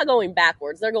 So they're not going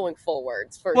backwards. They're going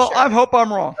forwards for sure. Well, I hope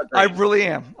I'm wrong. I really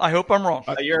am. I hope I'm wrong.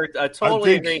 You're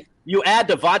totally agree. You add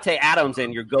Devontae Adams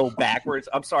and you go backwards.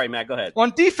 I'm sorry, Matt. Go ahead.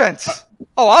 On defense.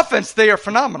 Offense, they are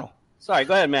phenomenal. Sorry,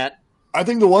 go ahead, Matt. I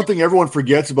think the one thing everyone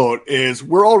forgets about is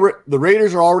the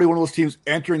Raiders are already one of those teams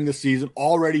entering the season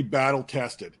already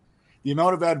battle-tested. The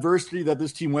amount of adversity that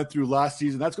this team went through last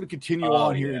season, that's going to continue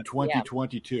on here in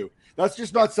 2022. Yeah. That's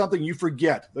just not something you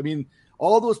forget. I mean,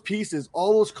 all those pieces,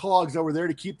 all those cogs that were there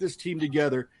to keep this team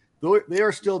together, they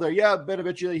are still there. Yeah,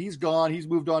 Benavides, he's gone. He's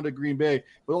moved on to Green Bay.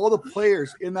 But all the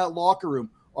players in that locker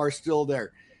room are still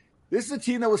there. This is a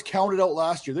team that was counted out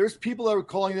last year. There's people that were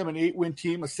calling them an 8-win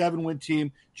team, a 7-win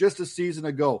team just a season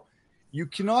ago. You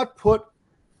cannot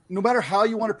no matter how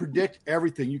you want to predict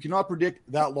everything, you cannot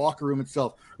predict that locker room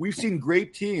itself. We've seen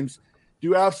great teams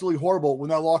do absolutely horrible when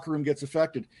that locker room gets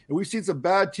affected. And we've seen some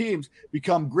bad teams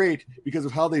become great because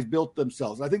of how they've built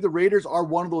themselves. I think the Raiders are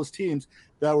one of those teams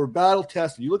that were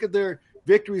battle-tested. You look at their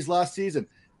victories last season,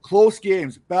 close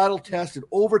games, battle-tested,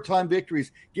 overtime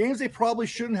victories, games they probably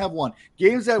shouldn't have won,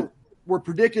 games that were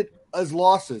predicted as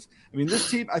losses. I mean, this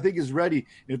team, I think, is ready.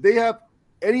 If they have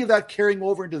any of that carrying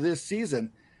over into this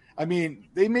season, I mean,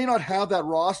 they may not have that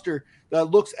roster that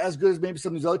looks as good as maybe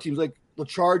some of these other teams, like the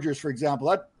Chargers, for example.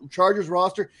 That Chargers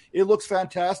roster, it looks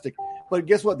fantastic. But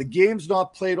guess what? The game's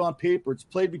not played on paper. It's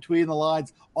played between the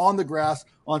lines, on the grass,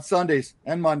 on Sundays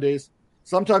and Mondays,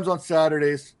 sometimes on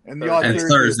Saturdays, and the odd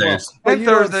Thursdays. Well. And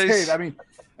Thursdays. I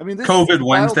mean, this COVID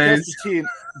Wednesdays team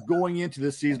going into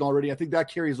this season already. I think that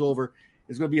carries over.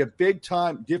 Is going to be a big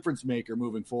time difference maker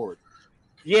moving forward.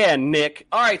 Yeah, Nick.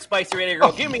 All right, Spicy Raider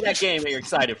Girl, give me that game that you're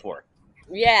excited for.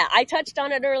 Yeah, I touched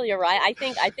on it earlier, right? I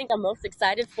think I'm most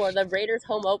excited for the Raiders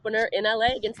home opener in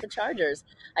LA against the Chargers.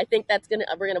 I think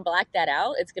we're gonna black that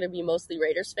out. It's gonna be mostly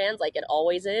Raiders fans, like it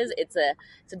always is. It's a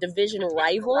division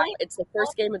rival. It's the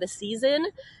first game of the season,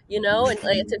 and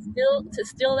like, to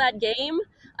steal that game.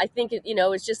 I think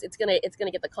it's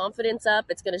gonna get the confidence up.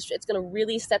 It's gonna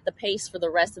really set the pace for the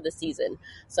rest of the season.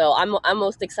 So I'm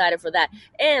most excited for that.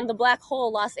 And the Black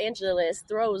Hole Los Angeles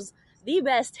throws the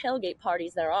best tailgate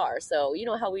parties there are. So you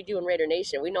know how we do in Raider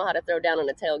Nation. We know how to throw down on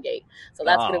a tailgate. So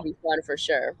that's going to be fun for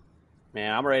sure.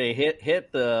 Man, I'm ready to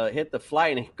hit the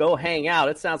flight and go hang out.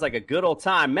 It sounds like a good old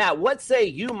time. Matt, what say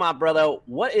you, my brother?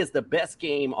 What is the best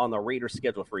game on the Raiders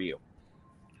schedule for you?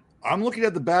 I'm looking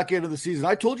at the back end of the season.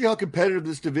 I told you how competitive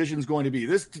this division is going to be.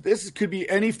 This could be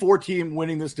any 4 team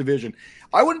winning this division.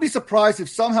 I wouldn't be surprised if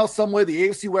somehow, some way, the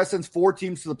AFC West sends 4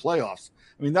 teams to the playoffs.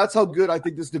 I mean, that's how good I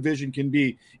think this division can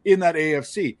be in that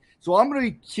AFC. So I'm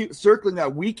going to be circling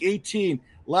that Week 18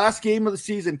 last game of the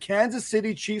season, Kansas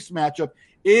City Chiefs matchup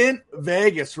in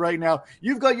Vegas right now.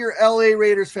 You've got your LA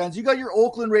Raiders fans, you got your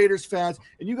Oakland Raiders fans,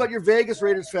 and you got your Vegas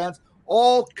Raiders fans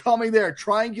all coming there,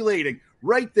 triangulating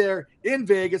right there in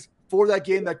Vegas for that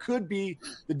game that could be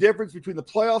the difference between the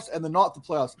playoffs and not the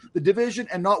playoffs, the division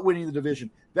and not winning the division.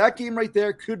 That game right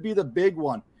there could be the big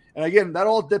one. And again, that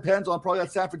all depends on probably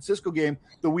that San Francisco game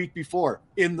the week before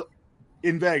in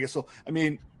Vegas. So, I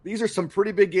mean, these are some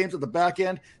pretty big games at the back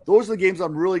end. Those are the games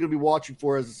I'm really going to be watching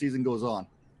for as the season goes on.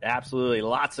 Absolutely.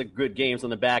 Lots of good games on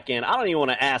the back end. I don't even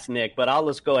want to ask Nick, but I'll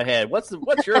just go ahead. What's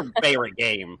your favorite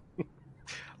game?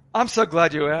 I'm so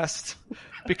glad you asked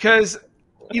because,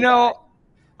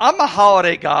 I'm a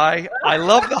holiday guy. I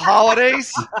love the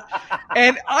holidays.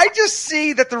 And I just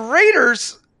see that the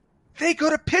Raiders, they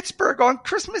go to Pittsburgh on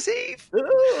Christmas Eve.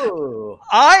 Ooh.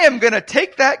 I am going to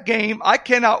take that game. I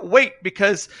cannot wait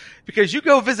because you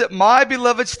go visit my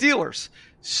beloved Steelers.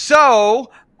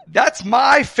 So that's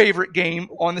my favorite game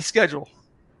on the schedule.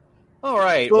 All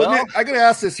right. Well, Nick, I got to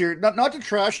ask this here, not to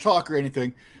trash talk or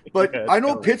anything, but I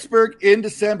know Pittsburgh in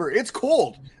December, it's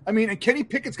cold. I mean, and Kenny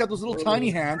Pickett's got those little tiny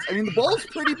hands. I mean, the ball's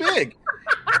pretty big.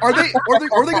 Are they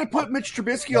going to put Mitch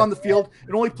Trubisky on the field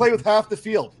and only play with half the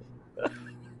field?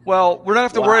 Well, we're not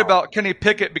have to worry about Kenny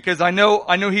Pickett because I know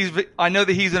that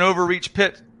he's an overreach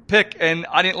pick, and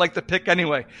I didn't like the pick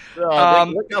anyway. Look how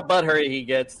butthurt he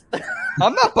gets.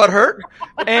 I'm not butthurt,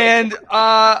 and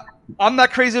I'm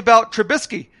not crazy about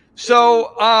Trubisky.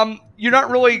 So you're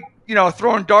not really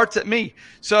throwing darts at me.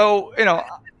 So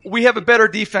we have a better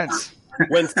defense.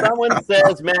 When someone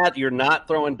says, Matt, you're not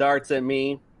throwing darts at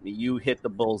me, you hit the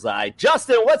bullseye.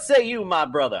 Justin, what say you, my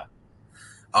brother?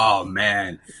 Oh,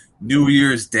 man. New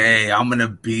Year's Day, I'm going to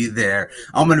be there.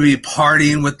 I'm going to be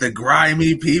partying with the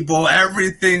grimy people,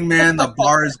 everything, man. The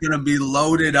bar is going to be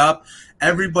loaded up.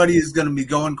 Everybody is going to be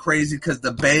going crazy because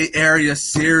the Bay Area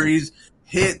series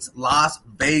hits Las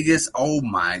Vegas. Oh,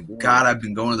 my God. I've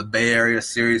been going to the Bay Area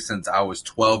series since I was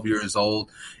 12 years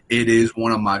old. It is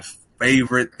one of my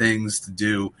favorite things to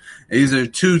do. These are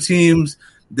two teams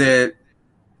that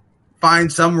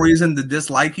find some reason to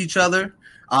dislike each other.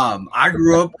 I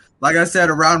grew up, like I said,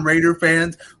 around Raider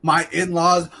fans. My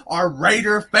in-laws are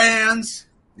Raider fans.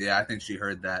 Yeah, I think she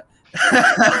heard that.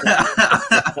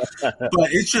 But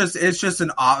it's just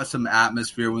an awesome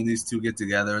atmosphere when these two get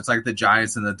together. It's like the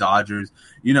Giants and the Dodgers.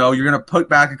 You're going to put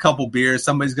back a couple beers.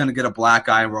 Somebody's going to get a black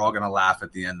eye, and we're all going to laugh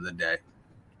at the end of the day.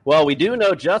 Well, we do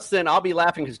know Justin. I'll be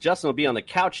laughing because Justin will be on the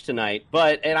couch tonight.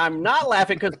 And I'm not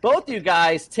laughing because both you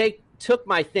guys took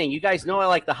my thing. You guys know I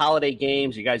like the holiday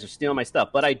games. You guys are stealing my stuff.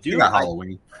 But I do.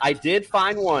 Halloween. I did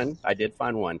find one.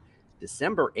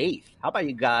 December 8th. How about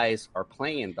you guys are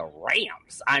playing the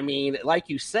Rams? I mean, like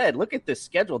you said, look at this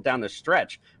schedule down the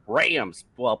stretch. Rams,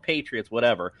 Patriots,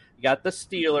 whatever. You got the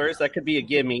Steelers. That could be a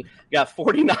gimme. You got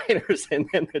 49ers and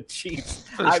then the Chiefs.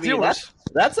 I mean,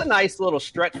 that's a nice little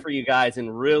stretch for you guys.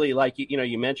 And really, like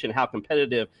you mentioned how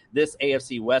competitive this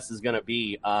AFC West is going to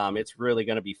be. It's really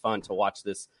going to be fun to watch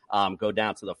this go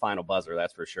down to the final buzzer.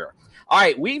 That's for sure. All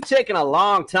right, we've taken a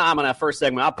long time on that first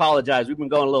segment. I apologize. We've been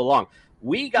going a little long.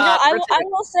 We got. I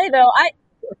will say though,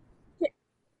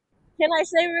 can I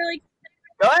say really?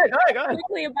 Go ahead.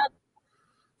 Quickly about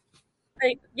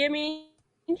gimme.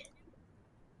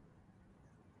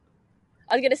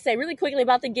 I was gonna say really quickly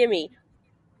about the gimme.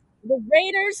 The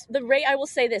Raiders. I will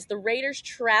say this: the Raiders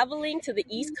traveling to the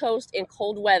East Coast in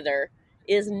cold weather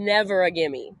is never a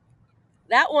gimme.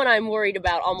 That one I'm worried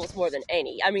about almost more than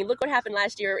any. I mean, look what happened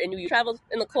last year in New York. Traveled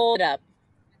in the cold.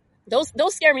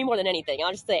 Those scare me more than anything.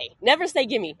 I'll just say, never say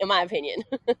gimme, in my opinion.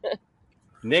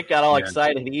 Nick got all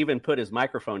excited. He even put his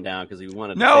microphone down because he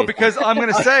wanted to. No, because I'm going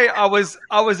to say I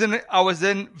was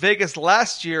in Vegas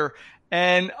last year,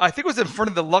 and I think it was in front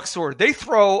of the Luxor. They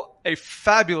throw a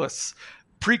fabulous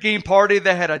pregame party.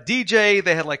 They had a DJ.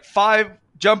 They had like 5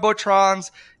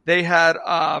 jumbotrons. They had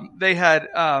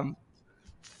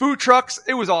food trucks.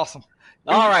 It was awesome.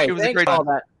 All right, it was a great time.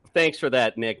 Thanks for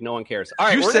that, Nick. No one cares. All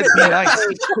right, you said be nice.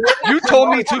 You told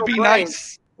me to be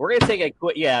nice. We're going to take a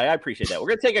quick – yeah, I appreciate that. We're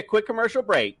going to take a quick commercial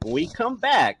break. When we come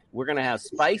back, we're going to have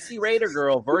Spicy Raider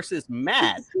Girl versus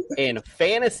Matt in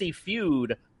Fantasy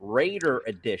Feud Raider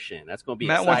Edition. That's going to be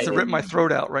Matt exciting. wants to rip my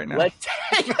throat out right now.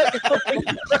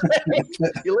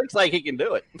 He looks like he can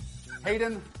do it.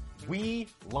 Hayden, we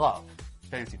love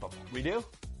fantasy football. We do?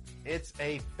 It's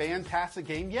a fantastic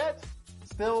game, yet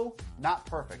still not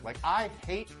perfect. Like, I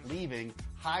hate leaving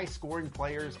high-scoring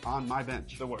players on my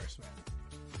bench. The worst, man.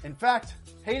 In fact,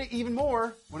 hate it even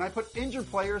more when I put injured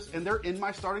players and they're in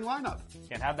my starting lineup.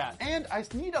 Can't have that. And I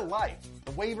need a life.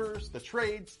 The waivers, the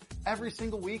trades, every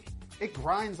single week, it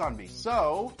grinds on me.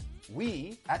 So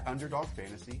We at Underdog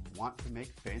Fantasy want to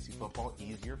make fantasy football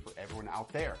easier for everyone out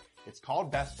there. It's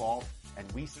called Best Ball,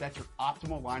 and we set your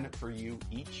optimal lineup for you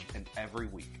each and every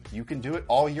week. You can do it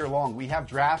all year long. We have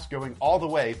drafts going all the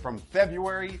way from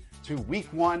February to week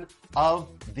 1 of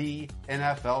the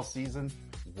NFL season.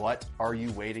 What are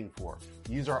you waiting for?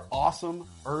 Use our awesome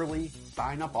early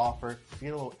sign-up offer to get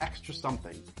a little extra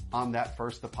something on that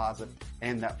first deposit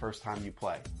and that first time you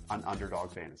play on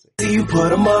Underdog Fantasy. You put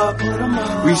them up,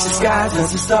 reach the skies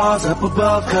as the stars up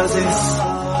above, cause it's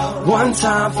one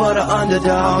time for the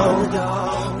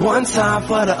underdog, one time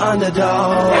for the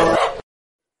underdog.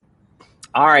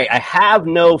 All right, I have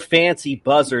no fancy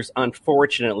buzzers,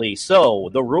 unfortunately. So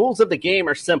the rules of the game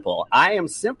are simple. I am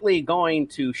simply going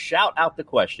to shout out the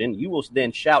question. You will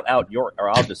then shout out or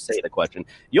I'll just say the question.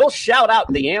 You'll shout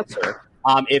out the answer.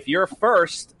 If you're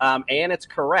first and it's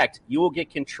correct, you will get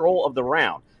control of the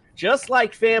round. Just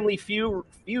like Family Feud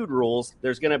rules,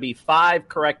 there's going to be 5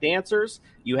 correct answers.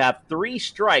 You have 3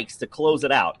 strikes to close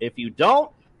it out. If you don't,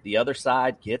 the other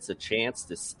side gets a chance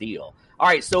to steal. All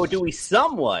right, so do we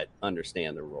somewhat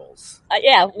understand the rules?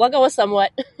 Yeah, we'll go with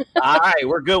somewhat. All right,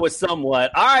 we're good with somewhat.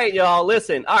 All right, y'all,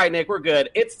 listen. All right, Nick, we're good.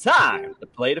 It's time to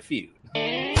play the feud.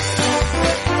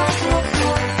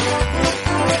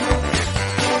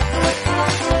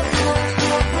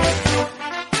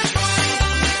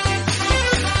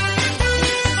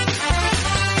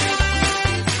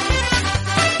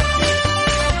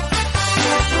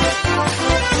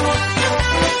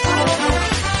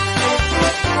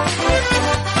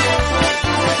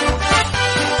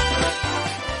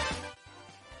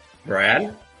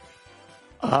 Brad?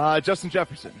 Justin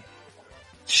Jefferson.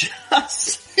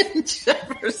 Justin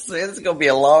Jefferson. It's going to be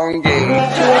a long game.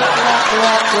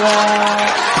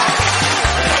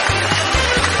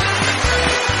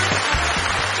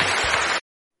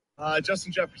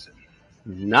 Justin Jefferson.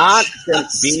 Not going to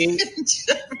be.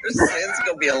 Jefferson. It's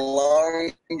going to be a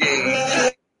long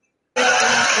game.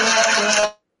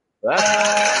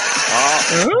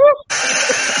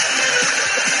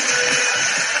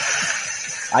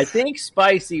 I think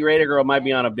Spicy Raider Girl might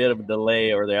be on a bit of a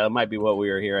delay over there. That might be what we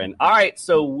were hearing. All right,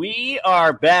 so we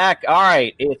are back. All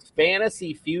right, it's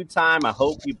Fantasy Feud time. I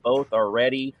hope you both are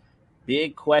ready.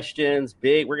 Big questions,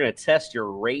 we're going to test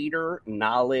your Raider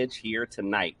knowledge here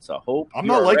tonight. So I hope I'm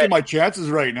not liking my chances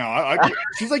right now.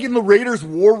 She's like in the Raiders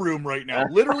war room right now,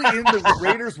 literally in the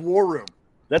Raiders war room.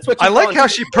 That's what I like how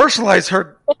she personalized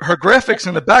her graphics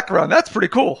in the background. That's pretty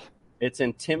cool. It's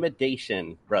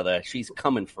intimidation, brother. She's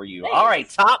coming for you. All right,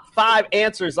 top 5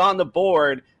 answers on the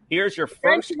board. Here's your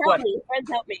first question. Friends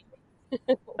help me.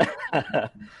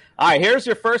 All right, here's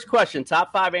your first question.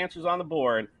 Top 5 answers on the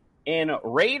board. In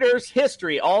Raiders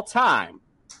history all time,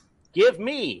 give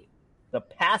me the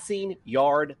passing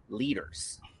yard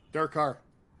leaders. Derek Carr.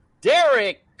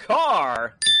 Derek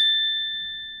Carr.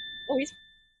 Oh, he's...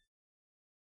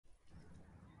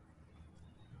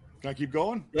 Can I keep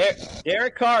going?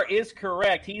 Derek Carr is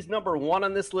correct. He's number 1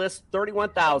 on this list,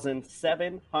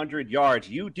 31,700 yards.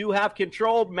 You do have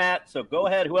control, Matt, so go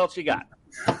ahead. Who else you got?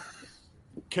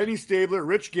 Kenny Stabler,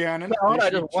 Rich Gannon. No,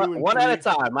 just one at a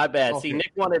time. My bad. Okay. See,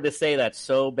 Nick wanted to say that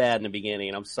so bad in the beginning,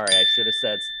 and I'm sorry. I should have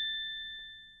said.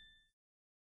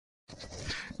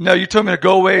 No, you told me to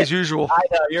go away as usual. I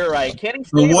know, you're right. Kenny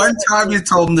Stabler. The one time you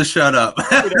told him to shut up.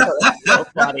 That's so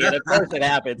funny, and of course it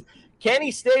happens. Kenny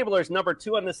Stabler's number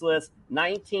 2 on this list,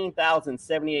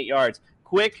 19,078 yards.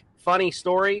 Quick, funny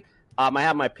story. I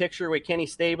have my picture with Kenny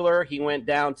Stabler. He went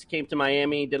down, came to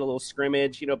Miami, did a little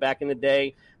scrimmage, back in the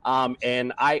day.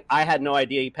 And I had no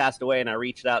idea he passed away, and I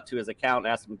reached out to his account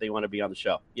and asked him if they want to be on the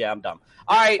show. Yeah, I'm dumb.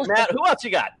 All right, Matt, who else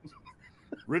you got?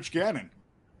 Rich Gannon.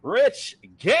 Rich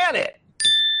Gannon.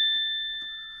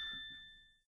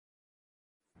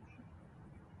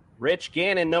 Rich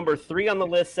Gannon, number 3 on the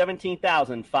list,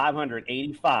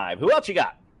 17,585. Who else you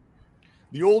got?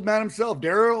 The old man himself,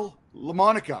 Daryl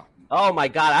LaMonica. Oh, my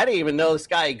God. I didn't even know this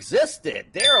guy existed.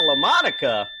 Daryl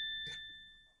LaMonica.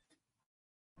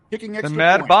 Kicking The extra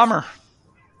Mad points. Bomber.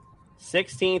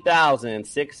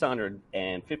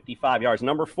 16,655 yards.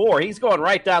 Number 4. He's going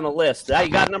right down the list. You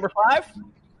got number 5?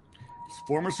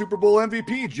 Former Super Bowl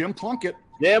MVP, Jim Plunkett.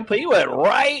 Jim, he went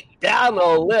right down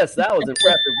the list. That was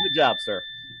impressive. Good job, sir.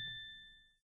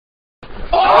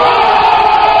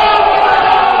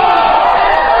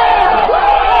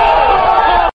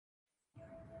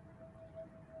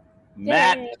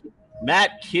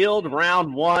 Matt killed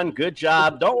round 1. Good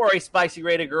job. Don't worry, Spicy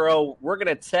Raider Girl. We're going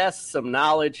to test some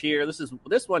knowledge here.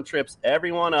 This one trips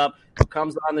everyone up who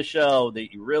comes on the show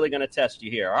that you're really going to test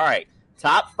you here. All right.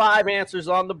 Top 5 answers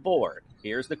on the board.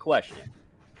 Here's the question.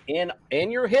 In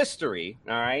your history,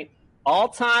 all right,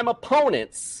 all-time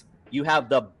opponents you have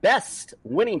the best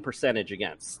winning percentage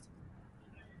against?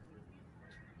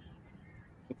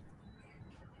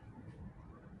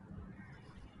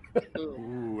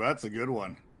 Ooh, that's a good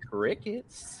one.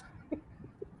 Crickets.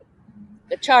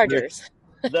 The Chargers.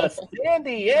 The San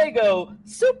Diego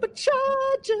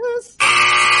Superchargers.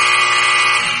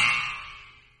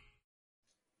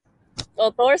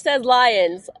 Well, Thor says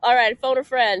Lions. All right, phone a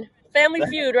friend. Family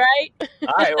Feud, right?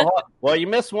 All right. Well, you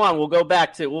missed one. We'll go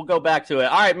back to it.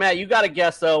 All right, Matt, you got a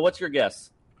guess though. What's your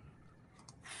guess?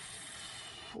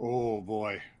 Oh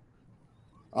boy,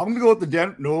 I'm gonna go with the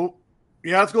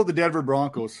let's go with the Denver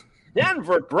Broncos.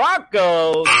 Denver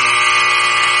Broncos.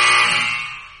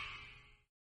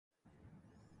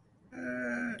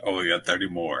 We got 30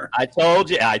 more. I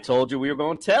told you we were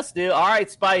going to test it. All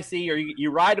right, Spicy, are you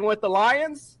riding with the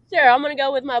Lions? Sure, I'm going to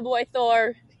go with my boy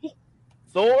Thor.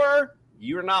 Thor,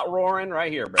 you're not roaring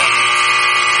right here, bro.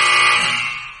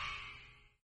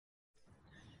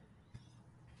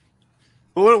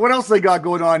 What else they got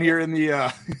going on here in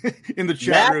the in the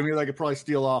chat room here that I could probably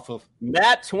steal off of?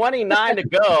 Matt, 29 to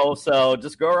go, so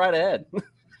just go right ahead.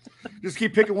 Just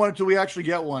keep picking one until we actually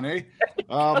get one, eh?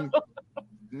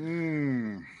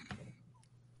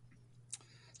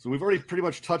 So we've already pretty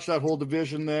much touched that whole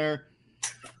division there.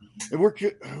 And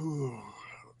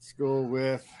let's go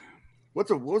with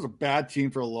what was a bad team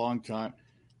for a long time.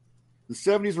 The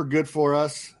 70s were good for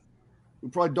us. We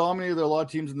probably dominated a lot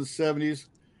of teams in the 70s.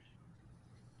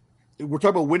 We're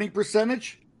talking about winning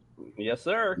percentage? Yes,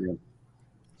 sir.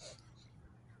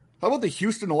 How about the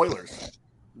Houston Oilers?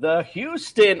 The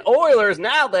Houston Oilers,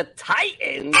 now the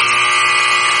Titans.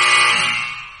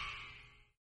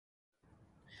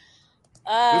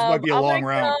 This might be a long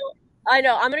round. I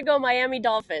know. I'm going to go Miami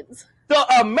Dolphins.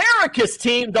 The America's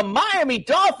team, the Miami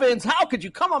Dolphins. How could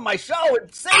you come on my show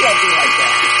and say something like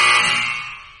that?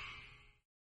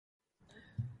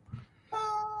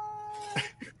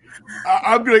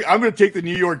 I'm gonna take the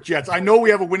New York Jets. I know we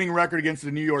have a winning record against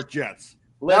the New York Jets.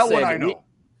 Listen, that one I know.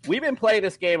 We've been playing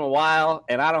this game a while,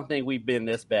 and I don't think we've been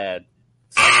this bad.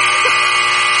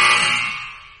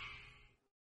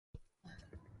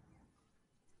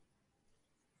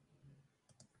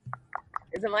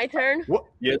 Is it my turn? What?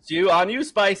 Yes, on you,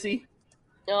 Spicy.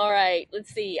 All right,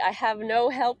 let's see. I have no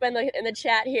help in the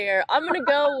chat here. I'm gonna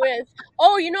go with.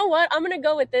 Oh, you know what? I'm gonna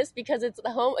go with this because it's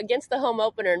against the home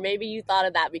opener, and maybe you thought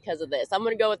of that because of this. I'm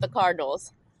gonna go with the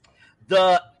Cardinals.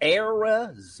 The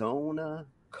Arizona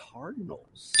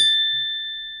Cardinals.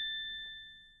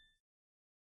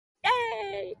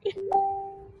 Yay!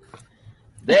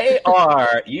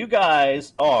 You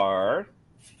guys are.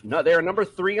 No, they're number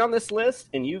 3 on this list,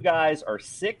 and you guys are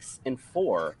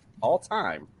 6-4 all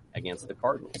time against the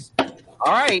Cardinals.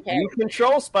 All right, You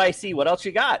control, Spicy. What else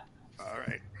you got? All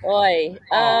right. Boy,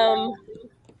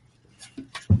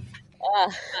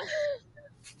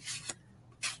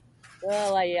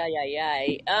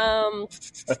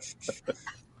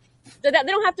 they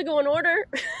don't have to go in order.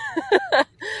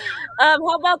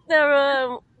 How about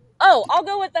the? I'll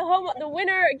go with the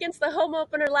winner against the home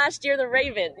opener last year, the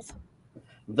Ravens.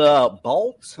 The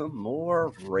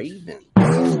Baltimore Ravens.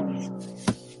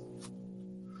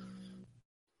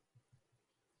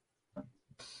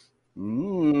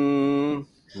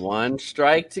 One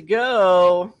strike to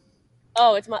go.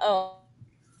 Oh, it's my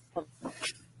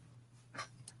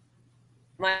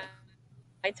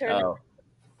turn. Oh.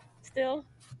 Still.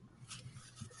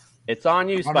 It's on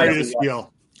you, Spicy. I'm ready to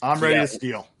steal. I'm ready to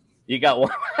steal. You got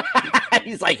one.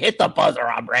 He's like, hit the buzzer.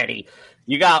 I'm ready.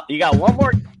 You got one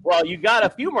more. Well, you got a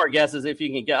few more guesses if you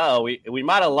can get. Oh, we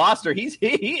might have lost her. He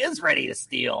is ready to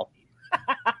steal.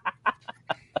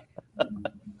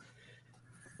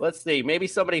 Let's see. Maybe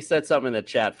somebody said something in the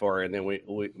chat for her, and then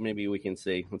maybe we can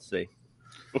see. Let's see.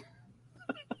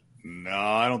 No,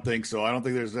 I don't think so. I don't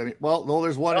think there's any. Well, no,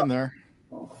 there's one in there.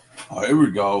 Oh, here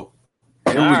we go.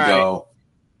 Here we go.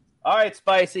 All right,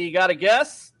 Spicy, you got a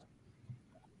guess?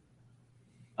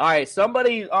 All right,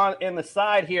 somebody in the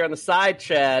side here, on the side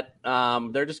chat,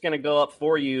 they're just going to go up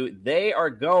for you. They are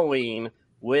going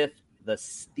with the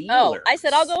Steelers. Oh, I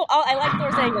said I'll go. I like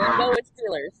Thor's angle. I'll go with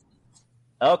Steelers.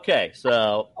 Okay,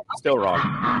 so still wrong.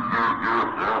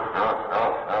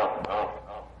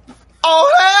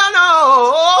 Oh, hell no!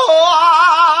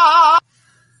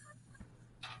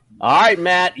 All right,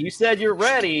 Matt, you said you're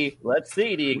ready. Let's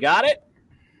see. Do you got it?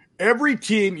 Every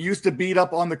team used to beat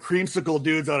up on the creamsicle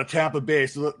dudes out of Tampa Bay.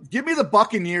 So give me the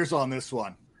Buccaneers on this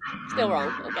one. Still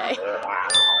wrong. Okay.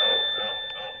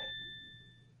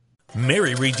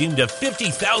 Mary redeemed a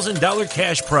 $50,000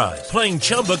 cash prize playing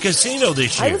Chumba Casino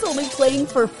this year. I was only playing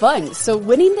for fun, so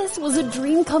winning this was a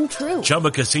dream come true.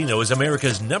 Chumba Casino is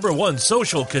America's #1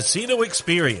 social casino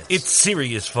experience. It's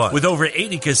serious fun. With over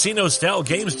 80 casino-style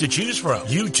games to choose from,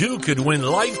 you too could win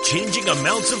life-changing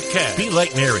amounts of cash. Be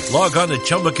like Mary. Log on to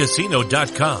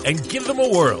ChumbaCasino.com and give them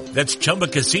a whirl. That's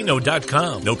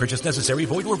ChumbaCasino.com. No purchase necessary.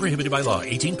 Void where prohibited by law.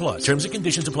 18+. Terms and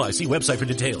conditions apply. See website for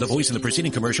details. The voice in the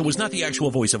preceding commercial was not the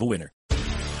actual voice of a winner.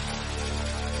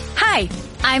 Hi,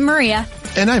 I'm Maria.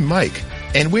 And I'm Mike.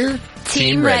 And we're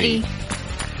Team Ready.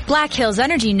 Black Hills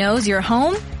Energy knows your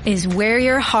home is where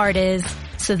your heart is.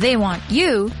 So they want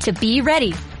you to be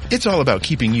ready. It's all about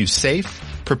keeping you safe,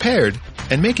 prepared,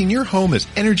 and making your home as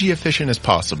energy efficient as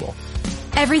possible.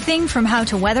 Everything from how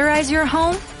to weatherize your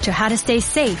home to how to stay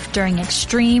safe during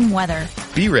extreme weather.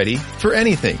 Be ready for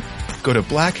anything. Go to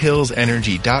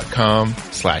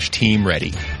blackhillsenergy.com/Team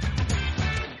Ready.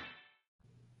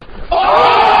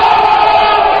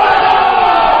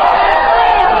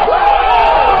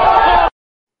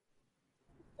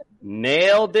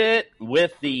 Nailed it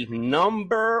with the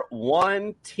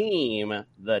 #1 team,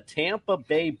 the Tampa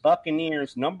Bay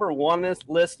Buccaneers. #1 on this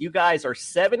list. You guys are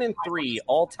 7-3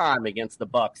 all time against the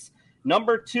Bucs.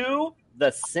 #2,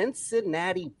 the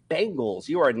Cincinnati Bengals.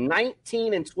 You are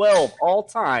 19-12 all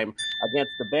time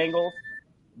against the Bengals.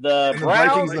 The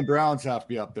Vikings and the Browns have to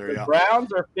be up there. The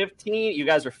Browns are 15. You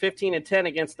guys are 15-10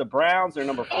 against the Browns. They're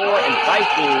 #4, and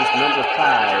Vikings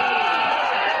 #5.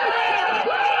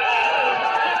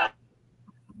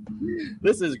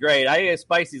 This is great. I think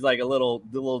Spicy's like a little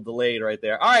delayed right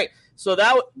there. All right, so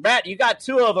Matt, you got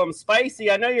 2 of them. Spicy,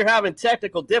 I know you're having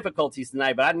technical difficulties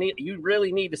tonight, but you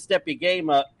really need to step your game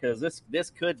up because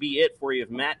this could be it for you if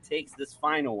Matt takes this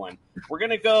final one. We're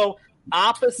gonna go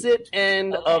opposite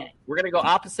end of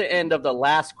the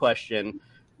last question.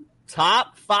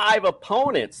 Top 5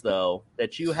 opponents though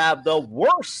that you have the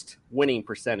worst winning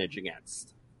percentage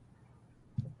against.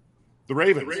 The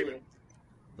Ravens.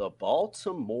 The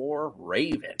Baltimore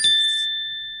Ravens.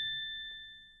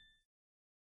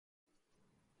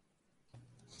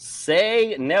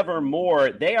 Say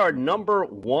nevermore. They are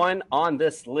 #1 on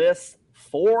this list.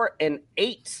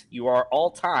 4-8. You are all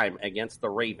time against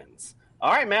the Ravens.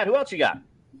 All right, Matt, who else you got?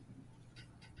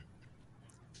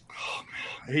 Oh,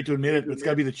 man. I hate to admit it, but it's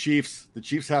got to be the Chiefs. The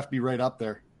Chiefs have to be right up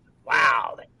there.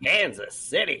 Wow, the Kansas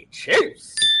City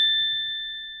Chiefs.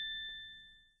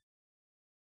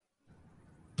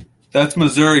 That's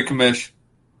Missouri, Commish.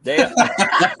 They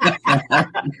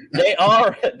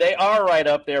are right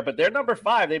up there, but they're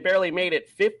 #5. They barely made it.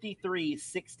 53,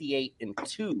 68, and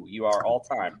 2. You are all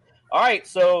time. All right,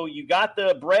 so you got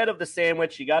the bread of the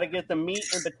sandwich. You got to get the meat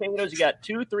and potatoes. You got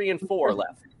 2, 3, and 4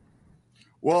 left.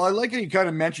 Well, I like how you kind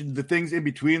of mentioned the things in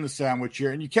between the sandwich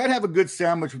here, and you can't have a good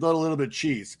sandwich without a little bit of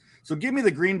cheese. So give me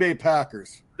the Green Bay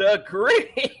Packers. The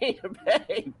Green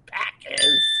Bay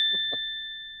Packers.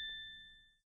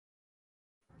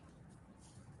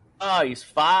 Oh, he's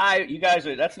 5. You guys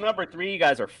that's #3. You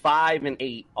guys are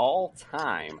 5-8 all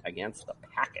time against the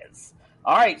Packers.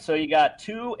 All right, so you got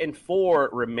 2 and 4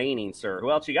 remaining, sir.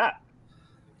 Who else you got?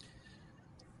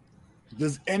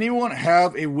 Does anyone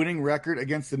have a winning record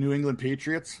against the New England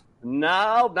Patriots?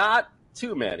 No, not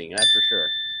too many, that's for sure.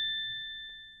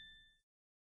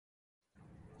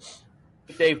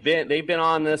 They've been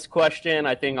on this question,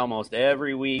 I think, almost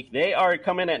every week. They are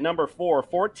coming at #4,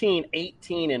 14,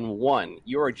 18, and 1.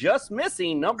 You are just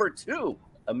missing #2,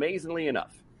 amazingly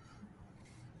enough.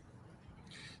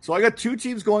 So I got 2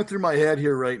 teams going through my head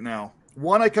here right now.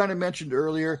 One I kind of mentioned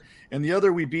earlier, and the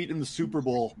other we beat in the Super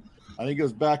Bowl. I think it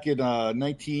was back in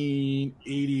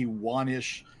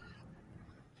 1981-ish.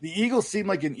 The Eagles seem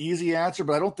like an easy answer,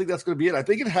 but I don't think that's going to be it. I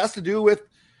think it has to do with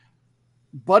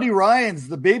Buddy Ryan's,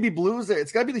 the Baby Blues there.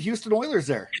 It's got to be the Houston Oilers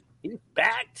there. He's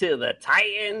back to the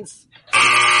Titans.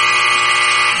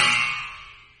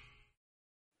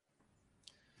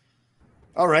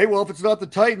 All right, well, if it's not the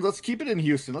Titans, let's keep it in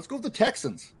Houston. Let's go with the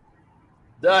Texans.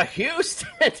 The Houston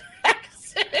Texans.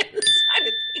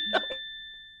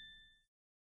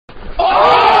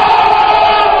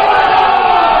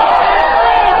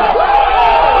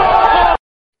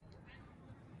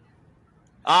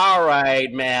 All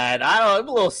right, man. I'm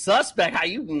a little suspect how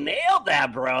you nailed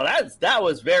that, bro. That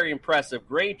was very impressive.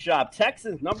 Great job.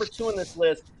 Texans #2 on this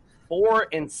list,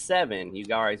 4-7. You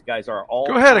guys are all.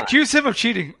 Go ahead, accuse him of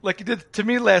cheating, like you did to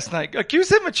me last night. Accuse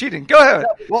him of cheating. Go ahead.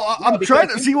 Well, I'm trying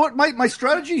to see what my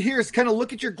strategy here is. Kind of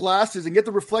look at your glasses and get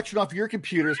the reflection off your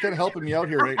computer. It's kind of helping me out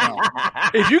here right now.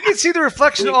 If you can see the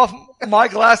reflection off my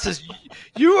glasses,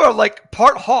 you are like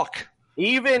part hawk.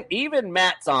 Even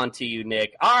Matt's on to you,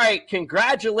 Nick. All right,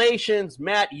 congratulations,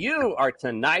 Matt. You are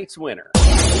tonight's winner.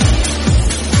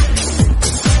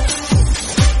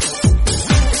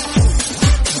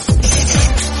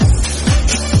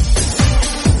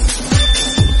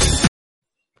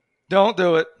 Don't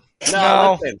do it.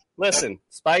 No. Listen,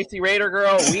 Spicy Raider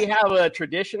Girl, we have a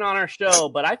tradition on our show,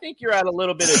 but I think you're at a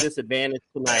little bit of disadvantage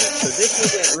tonight. So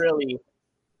this isn't really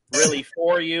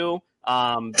for you.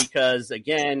 Because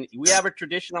again, we have a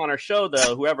tradition on our show,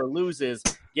 though. Whoever loses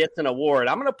gets an award.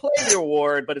 I'm going to play the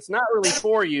award, but it's not really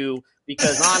for you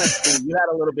because honestly, you had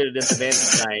a little bit of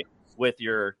disadvantage tonight with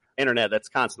your internet that's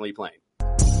constantly playing.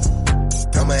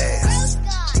 Dumbass.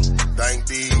 Thank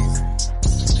these.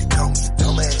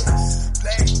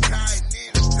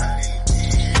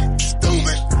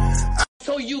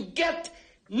 So you get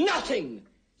nothing.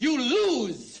 You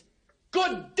lose.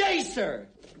 Good day, sir.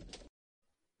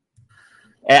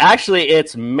 Actually,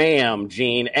 it's ma'am,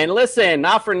 Gene. And listen,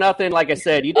 not for nothing, like I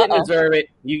said, you didn't deserve it.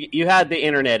 You had the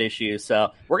internet issues. So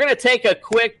we're going to take a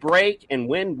quick break, and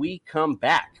when we come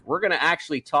back, we're going to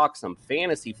actually talk some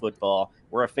fantasy football.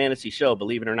 We're a fantasy show,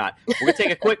 believe it or not. We're going to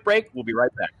take a quick break. We'll be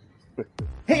right back.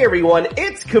 Hey, everyone.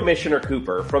 It's Commissioner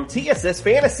Cooper from TSS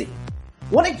Fantasy.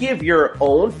 Want to give your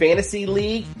own fantasy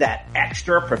league that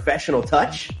extra professional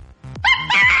touch?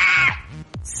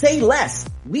 Say less.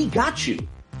 We got you.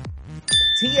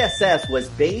 TSS was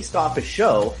based off a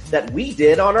show that we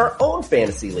did on our own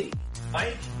fantasy league.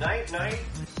 Night,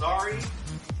 sorry,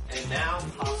 and now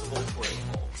possible play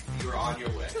hole. You're on your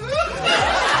way.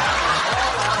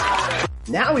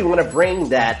 Now we want to bring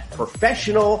that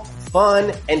professional,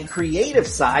 fun, and creative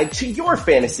side to your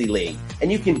fantasy league.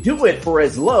 And you can do it for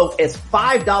as low as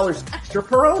 $5 extra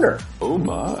per owner. Oh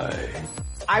my.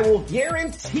 I will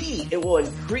guarantee it will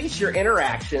increase your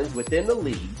interactions within the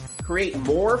league, create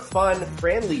more fun,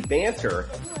 friendly banter,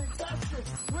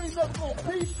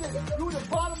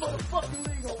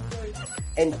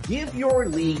 and give your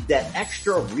league that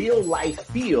extra real-life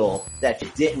feel that you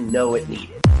didn't know it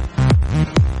needed.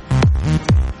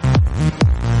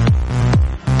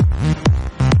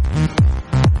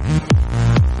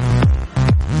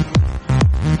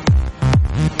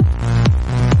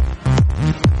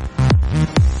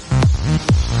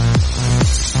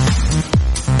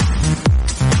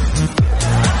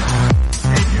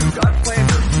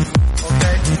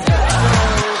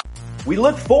 We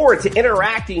look forward to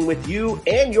interacting with you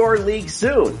and your league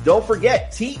soon. Don't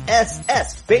forget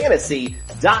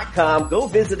TSSFantasy.com. Go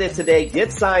visit it today.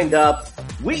 Get signed up.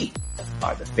 We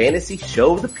are the fantasy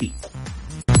show of the people.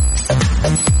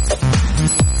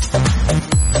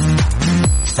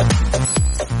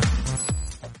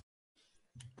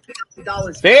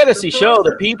 Fantasy show,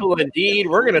 the people indeed.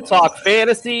 We're going to talk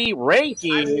fantasy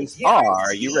rankings.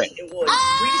 Are you ready? It will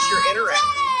increase your interaction.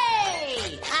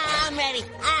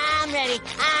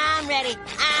 I'm ready.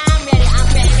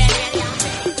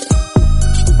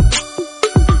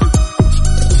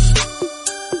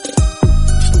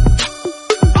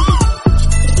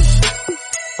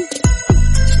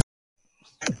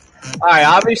 All right,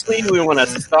 obviously we want to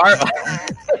start.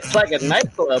 It's like a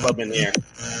nightclub up in here.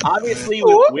 Obviously,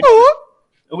 we want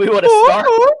to start.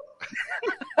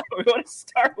 We want to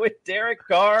start with Derek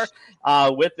Carr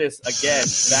with this, again,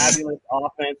 fabulous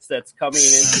offense that's coming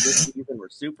into this season. We're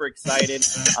super excited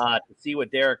to see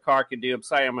what Derek Carr can do. I'm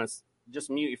sorry, I'm going to just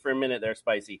mute you for a minute there,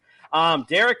 Spicy.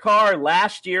 Derek Carr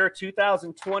last year,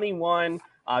 2021, so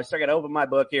I got to open my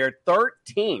book here,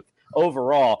 13th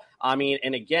overall. I mean,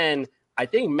 and again, I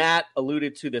think Matt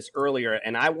alluded to this earlier,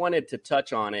 and I wanted to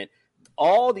touch on it.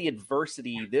 All the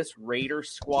adversity this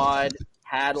Raiders squad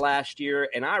had last year,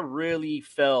 and I really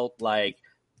felt like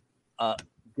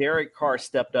Derek Carr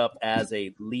stepped up as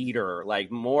a leader, like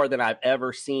more than I've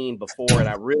ever seen before, and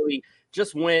I really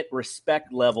just went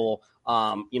respect level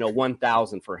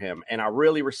 1,000 for him. And I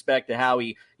really respected how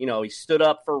he stood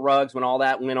up for Ruggs when all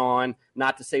that went on.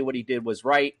 Not to say what he did was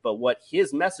right, but what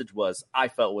his message was, I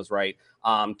felt was right.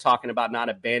 Talking about not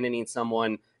abandoning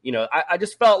someone. I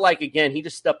just felt like, again, he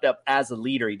just stepped up as a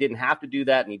leader. He didn't have to do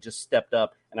that, and he just stepped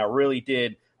up, and I really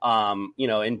did.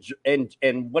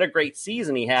 And what a great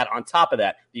season he had. On top of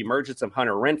that, the emergence of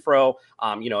Hunter Renfrow,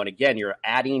 and again, you're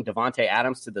adding Devontae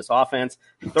Adams to this offense.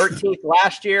 13th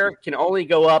last year, can only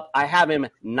go up. I have him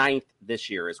 9th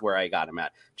this year is where I got him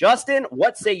at. Justin,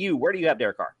 what say you? Where do you have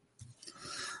Derek Carr?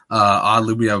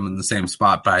 Oddly, we have him in the same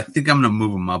spot, but I think I'm going to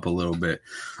move him up a little bit.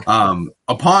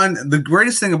 Upon the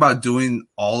greatest thing about doing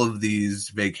all of these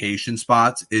vacation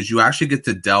spots is you actually get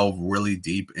to delve really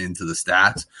deep into the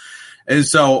stats. And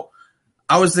so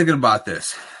I was thinking about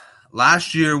this.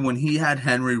 Last year when he had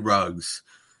Henry Ruggs,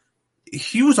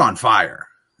 he was on fire.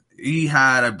 he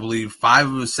had, I believe,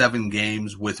 5 of his 7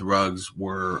 games with Ruggs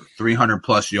were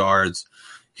 300-plus yards.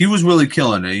 He was really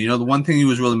killing it. The one thing he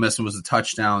was really missing was the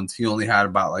touchdowns. He only had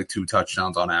about like 2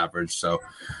 touchdowns on average.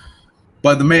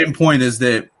 But the main point is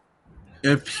that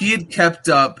if he had kept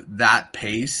up that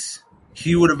pace,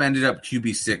 he would have ended up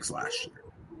QB6 last year.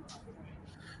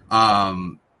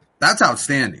 That's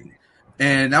outstanding.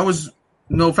 And that was,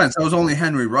 no offense, that was only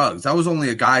Henry Ruggs. That was only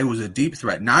a guy who was a deep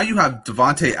threat. Now you have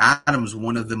Davante Adams,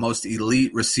 one of the most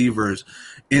elite receivers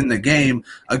in the game,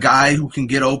 a guy who can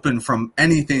get open from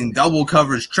anything, double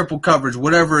coverage, triple coverage,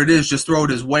 whatever it is, just throw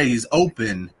it his way. He's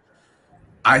open.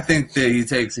 I think that he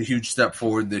takes a huge step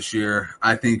forward this year.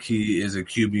 I think he is a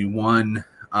QB1.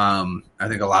 I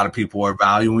think a lot of people are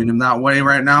valuing him that way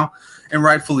right now, and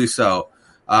rightfully so.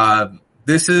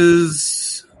 This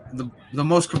is the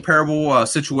most comparable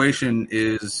situation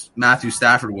is Matthew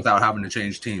Stafford without having to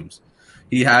change teams.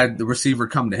 He had the receiver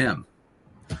come to him.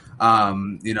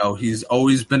 He's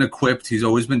always been equipped. He's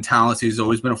always been talented. He's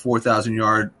always been a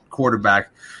 4,000-yard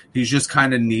quarterback. He's just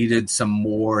kind of needed some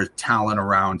more talent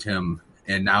around him.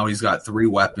 And now he's got 3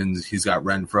 weapons. He's got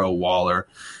Renfro, Waller,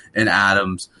 and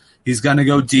Adams. He's going to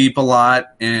go deep a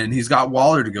lot, and he's got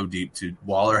Waller to go deep to.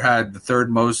 Waller had the 3rd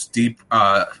most deep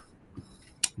ball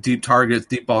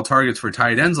targets for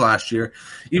tight ends last year,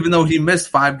 even though he missed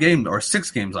 5 games or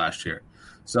 6 games last year.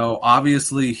 So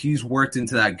obviously he's worked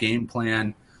into that game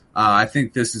plan. I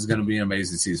think this is going to be an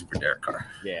amazing season for Derek Carr.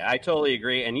 Yeah, I totally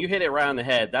agree. And you hit it right on the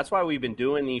head. That's why we've been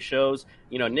doing these shows.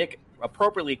 Nick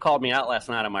appropriately called me out last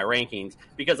night on my rankings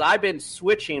because I've been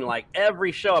switching like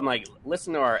every show. I'm like,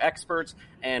 listen to our experts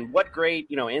and what great,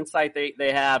 insight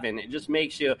they have. And it just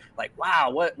makes you like,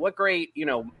 wow, what great,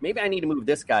 maybe I need to move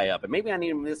this guy up and maybe I need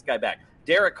to move this guy back.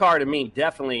 Derek Carr to me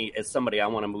definitely is somebody I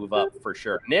want to move up for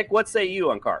sure. Nick, what say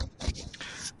you on Carr?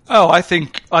 Oh, I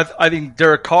think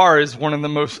Derek Carr is one of the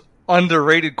most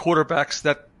underrated quarterbacks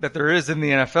that there is in the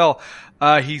NFL.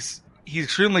 He's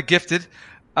extremely gifted.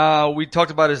 We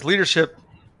talked about his leadership.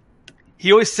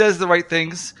 He always says the right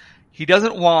things. He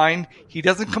doesn't whine. He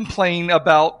doesn't complain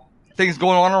about things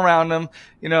going on around him.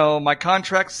 My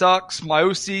contract sucks. My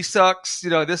OC sucks.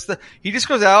 He just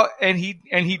goes out and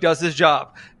he does his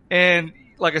job. And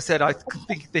like I said, I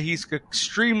think that he's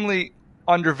extremely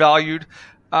undervalued.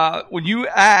 When you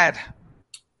add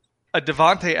a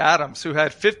Davante Adams who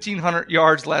had 1,500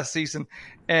 yards last season,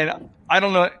 and I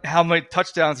don't know how many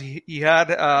touchdowns he had.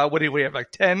 What did he have,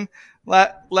 like 10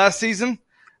 last season?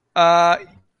 I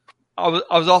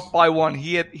was off by 1.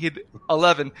 He had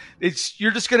 11.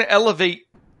 You're just going to elevate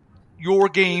your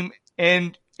game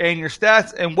and your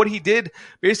stats. And what he did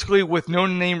basically with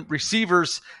no-name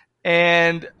receivers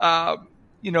and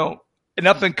an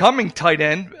up-and-coming tight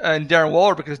end and Darren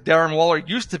Waller, because Darren Waller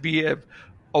used to be a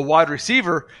wide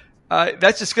receiver.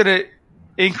 That's just going to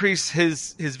increase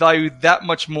his value that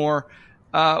much more.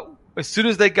 As soon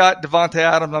as they got Davante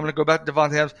Adams, I'm going to go back to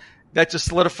Davante Adams. That just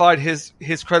solidified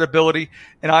his credibility.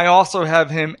 And I also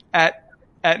have him at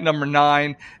number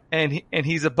 9, and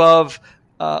he's above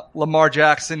Lamar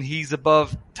Jackson. He's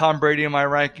above Tom Brady in my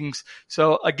rankings.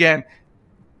 So again,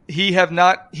 he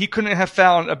couldn't have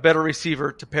found a better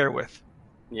receiver to pair with.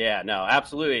 Yeah, no,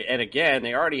 absolutely. And again,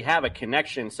 they already have a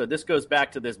connection. So this goes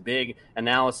back to this big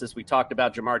analysis. We talked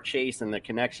about Jamar Chase and the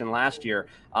connection last year,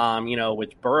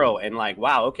 with Burrow. And like,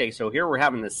 wow, okay, so here we're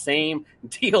having the same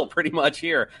deal pretty much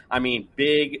here. I mean,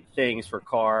 big things for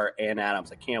Carr and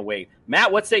Adams. I can't wait.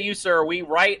 Matt, what say you, sir? Are we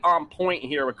right on point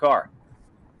here with Carr?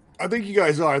 I think you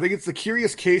guys are. I think it's the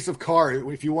curious case of Carr,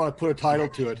 if you want to put a title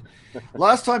to it.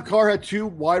 Last time Carr had 2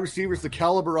 wide receivers, the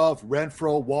caliber of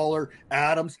Renfro, Waller,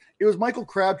 Adams, it was Michael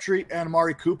Crabtree and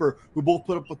Amari Cooper, who both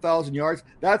put up 1,000 yards.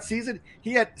 That season,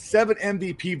 he had 7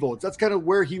 MVP votes. That's kind of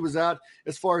where he was at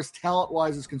as far as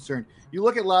talent-wise is concerned. You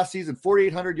look at last season,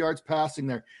 4,800 yards passing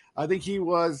there. I think he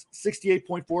was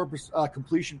 68.4%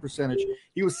 completion percentage.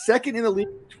 He was second in the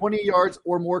league, 20 yards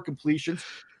or more completions.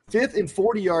 5th in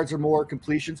 40 yards or more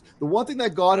completions. The one thing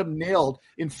that got him nailed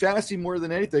in fantasy more than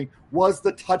anything was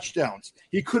the touchdowns.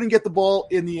 He couldn't get the ball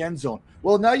in the end zone.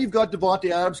 Well, now you've got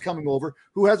Davante Adams coming over,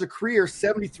 who has a career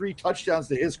 73 touchdowns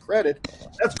to his credit.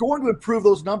 That's going to improve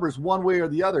those numbers one way or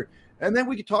the other. And then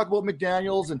we can talk about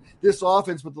McDaniels and this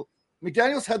offense, but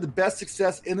McDaniels had the best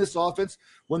success in this offense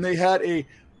when they had a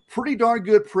pretty darn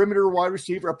good perimeter wide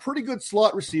receiver, a pretty good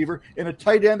slot receiver, and a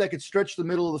tight end that could stretch the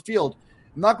middle of the field.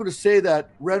 I'm not going to say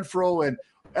that Renfro and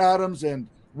Adams and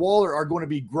Waller are going to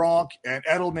be Gronk and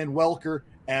Edelman, Welker,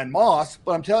 and Moss,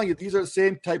 but I'm telling you, these are the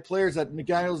same type players that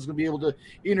McDaniels is going to be able to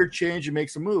interchange and make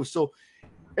some moves. So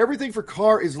everything for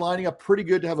Carr is lining up pretty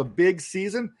good to have a big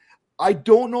season. I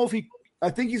don't know if he I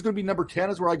think he's going to be number 10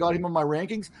 is where I got him on my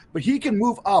rankings, but he can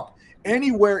move up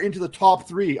anywhere into the top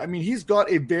 3. I mean, he's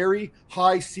got a very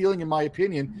high ceiling, in my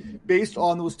opinion, based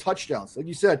on those touchdowns. Like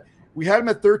you said, we had him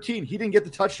at 13. He didn't get the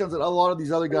touchdowns that a lot of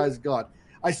these other guys got.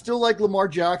 I still like Lamar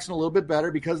Jackson a little bit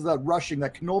better because of that rushing,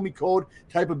 that Konami code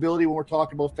type ability when we're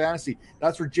talking about fantasy.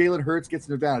 That's where Jalen Hurts gets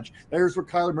an advantage. There's where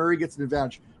Kyler Murray gets an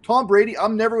advantage. Tom Brady,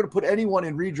 I'm never going to put anyone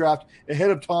in redraft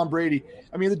ahead of Tom Brady.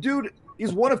 I mean, the dude,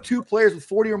 he's one of 2 players with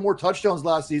 40 or more touchdowns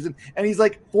last season, and he's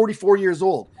like 44 years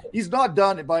old. He's not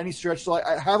done it by any stretch, so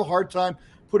I have a hard time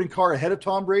putting Carr ahead of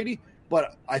Tom Brady,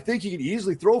 but I think he can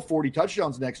easily throw 40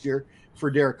 touchdowns next year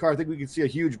for Derek Carr. I think we can see a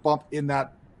huge bump in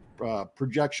that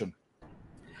projection.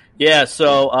 Yeah,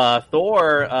 so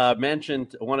Thor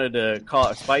wanted to call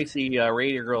it Spicy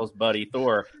Radio Girls buddy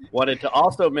Thor wanted to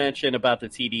also mention about the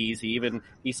TDs.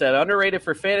 He said underrated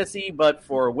for fantasy, but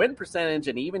for win percentage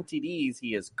and even TDs,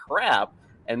 he is crap.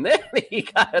 And then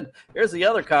here's the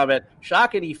other comment.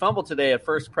 Shocking, he fumbled today at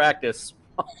first practice.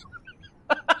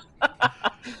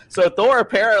 So Thor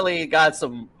apparently got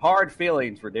some hard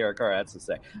feelings for Derek Carr, that's to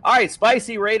say. All right,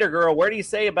 Spicy Raider Girl, where do you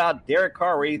say about Derek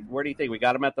Carr? Where do you think? We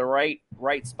got him at the right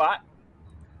spot?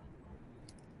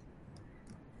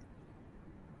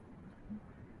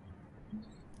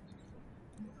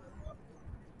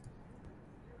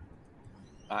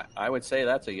 I would say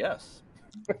that's a yes.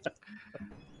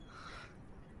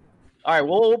 All right,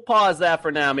 we'll pause that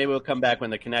for now. Maybe we'll come back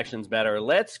when the connection's better.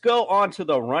 Let's go on to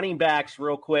the running backs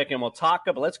real quick, and we'll talk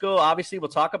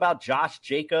about Josh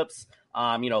Jacobs.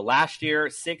 Last year,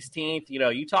 16th.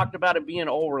 You talked about it being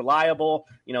reliable.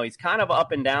 He's kind of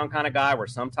up and down kind of guy where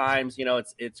sometimes,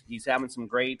 he's having some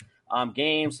great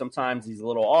games. Sometimes he's a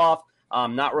little off.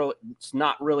 Not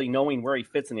really knowing where he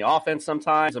fits in the offense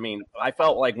sometimes. I mean, I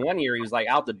felt like one year he was like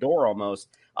out the door almost.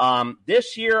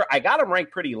 This year, I got him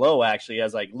ranked pretty low, actually,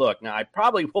 as look, now I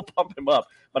probably will bump him up,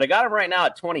 but I got him right now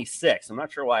at 26. I'm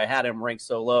not sure why I had him ranked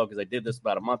so low because I did this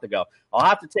about a month ago. I'll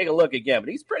have to take a look again, but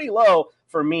he's pretty low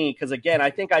for me because, again, I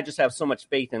think I just have so much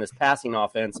faith in this passing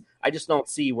offense. I just don't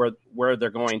see where they're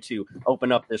going to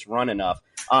open up this run enough.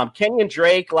 Kenyon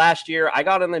Drake last year, I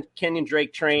got on the Kenyon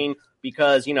Drake train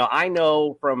because, I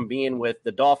know from being with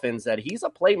the Dolphins that he's a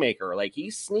playmaker. Like,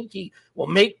 he's sneaky, will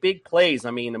make big plays.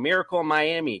 I mean, the Miracle in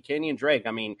Miami, Kenyon Drake,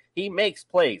 I mean, he makes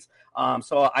plays.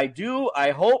 So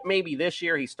I hope maybe this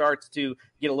year he starts to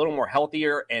get a little more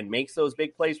healthier and makes those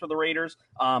big plays for the Raiders.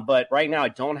 But right now I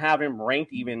don't have him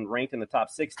ranked in the top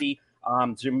 60.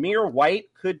 Zamir White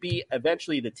could be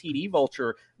eventually the TD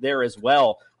vulture there as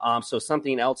well. So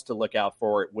something else to look out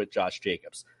for with Josh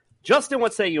Jacobs. Justin,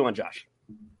 what say you on Josh?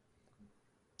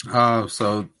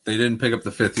 So they didn't pick up the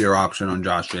 5th-year option on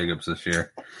Josh Jacobs this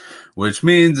year, which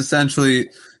means essentially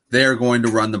they're going to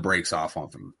run the brakes off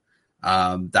of him.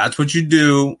 That's what you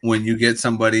do when you get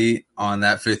somebody on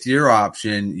that 5th-year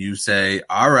option. You say,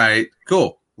 all right,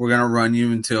 cool. We're going to run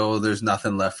you until there's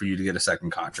nothing left for you to get a second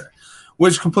contract,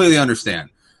 which completely understand.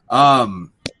 At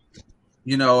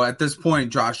this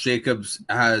point, Josh Jacobs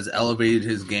has elevated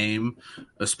his game,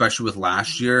 especially with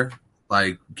last year.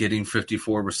 Like getting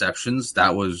 54 receptions,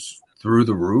 that was through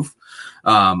the roof.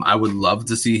 I would love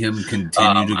to see him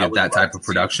continue to get that type of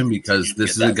production because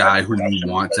this is a guy who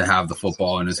you want to have the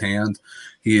football in his hand.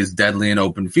 He is deadly in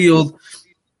open field.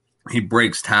 He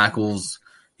breaks tackles.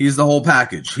 He's the whole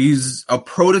package. He's a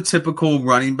prototypical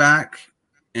running back,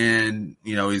 and,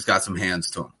 he's got some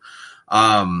hands to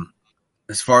him.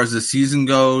 As far as the season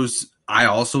goes, I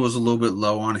also was a little bit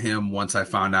low on him once I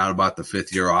found out about the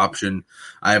 5th-year option.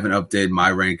 I haven't updated my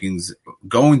rankings.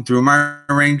 Going through my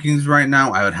rankings right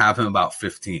now, I would have him about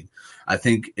 15. I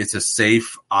think it's a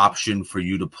safe option for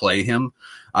you to play him.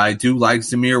 I do like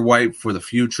Zamir White for the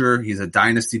future. He's a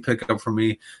dynasty pickup for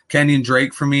me. Kenyon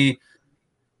Drake for me.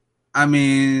 I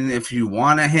mean, if you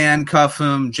want to handcuff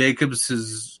him,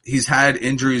 he's had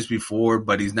injuries before,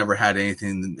 but he's never had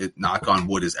anything that, knock on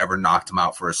wood, has ever knocked him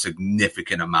out for a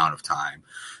significant amount of time.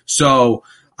 So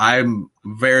I have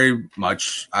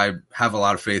a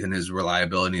lot of faith in his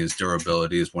reliability, his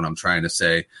durability is what I'm trying to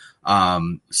say.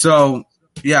 So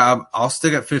yeah, I'll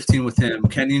stick at 15 with him.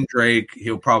 Kenyon Drake,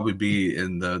 he'll probably be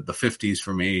in the 50s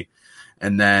for me.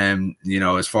 And then,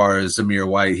 as far as Zamir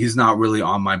White, he's not really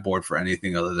on my board for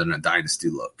anything other than a dynasty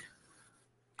look.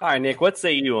 All right, Nick, what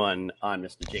say you on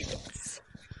Mr. Jacobs?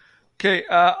 Okay,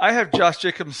 I have Josh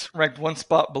Jacobs ranked one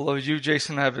spot below you,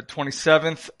 Jason. I have it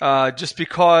 27th. Just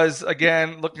because,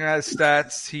 again, looking at his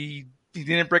stats, he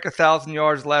didn't break 1,000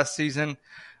 yards last season.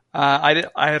 I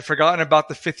had forgotten about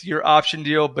the 5th-year option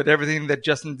deal, but everything that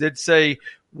Justin did say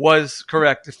was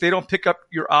correct. If they don't pick up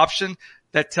your option,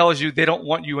 that tells you they don't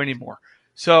want you anymore.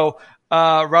 So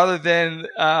rather than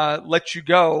let you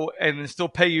go and still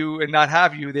pay you and not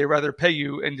have you, they rather pay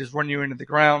you and just run you into the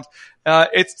ground.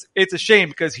 It's a shame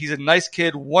because he's a nice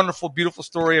kid, wonderful, beautiful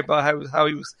story about how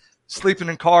he was sleeping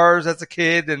in cars as a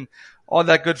kid and all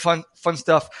that good fun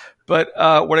stuff. But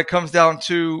when it comes down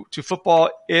to football,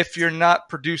 if you're not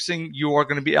producing, you are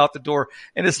going to be out the door.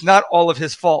 And it's not all of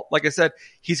his fault. Like I said,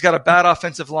 he's got a bad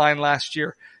offensive line last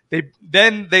year.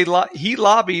 He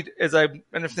lobbied, as I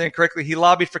understand correctly, he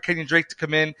lobbied for Kenyon Drake to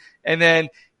come in, and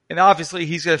obviously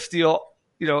he's going to steal,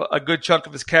 a good chunk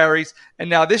of his carries. And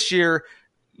now this year,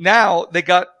 they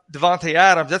got Devontae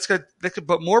Adams. That could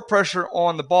put more pressure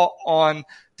on the ball on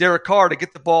Derek Carr to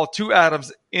get the ball to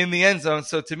Adams in the end zone.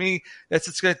 So to me, that's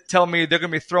just going to tell me they're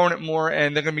going to be throwing it more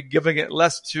and they're going to be giving it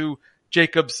less to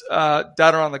Jacobs down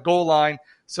around the goal line.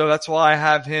 So that's why I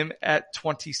have him at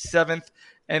 27th.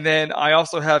 And then I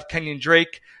also have Kenyon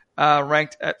Drake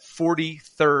ranked at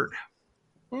 43rd.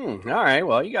 All right.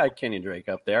 Well, you got Kenyon Drake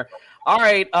up there. All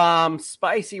right.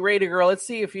 Spicy Raider Girl, let's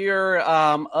see if you're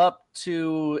up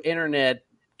to internet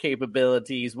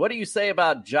capabilities. What do you say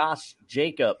about Josh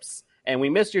Jacobs? And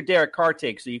we missed your Derek Carr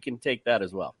take, so you can take that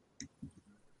as well.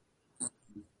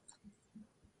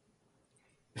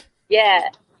 Yeah.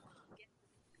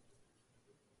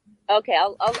 Okay,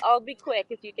 I'll be quick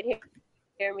if you can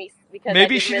hear me, because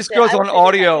maybe she just goes on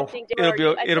audio.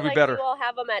 It'll be better. You all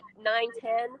have them at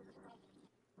 9:10.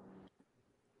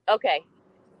 Okay.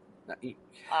 All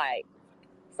right.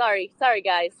 Sorry,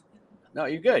 guys. No,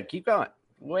 you're good. Keep going.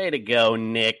 Way to go,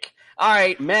 Nick. All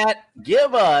right, Matt,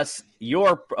 give us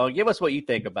what you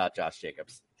think about Josh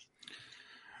Jacobs.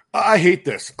 I hate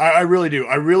this. I really do.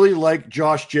 I really like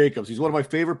Josh Jacobs. He's one of my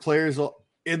favorite players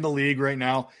in the league right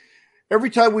now.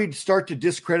 Every time we start to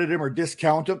discredit him or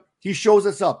discount him, he shows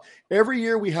us up. Every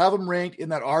year we have him ranked in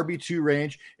that RB2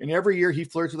 range, and every year he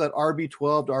flirts with that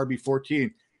RB12 to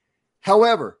RB14.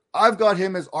 However, I've got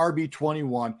him as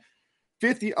RB21.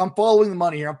 50. I'm following the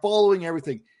money here. I'm following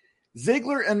everything.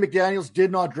 Ziegler and McDaniels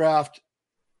did not draft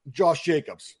Josh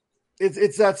Jacobs.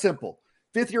 It's that simple.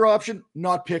 Fifth-year option,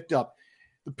 not picked up.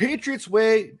 The Patriots'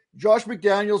 way, Josh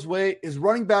McDaniels' way, is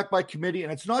running back by committee,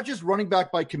 and it's not just running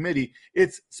back by committee.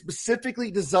 It's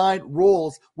specifically designed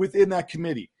roles within that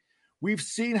committee. We've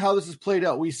seen how this has played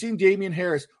out. We've seen Damian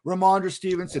Harris, Ramondre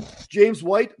Stevenson, James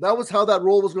White. That was how that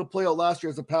role was going to play out last year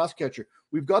as a pass catcher.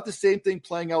 We've got the same thing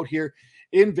playing out here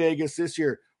in Vegas this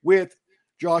year with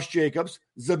Josh Jacobs,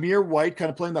 Zamir White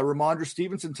kind of playing that Ramondre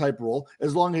Stevenson type role,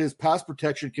 as long as his pass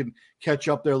protection can catch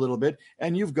up there a little bit.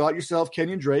 And you've got yourself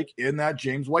Kenyon Drake in that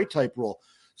James White type role.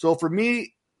 So for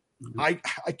me, I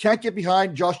can't get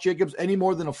behind Josh Jacobs any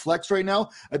more than a flex right now.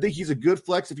 I think he's a good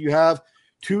flex. If you have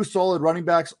two solid running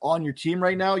backs on your team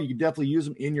right now, you can definitely use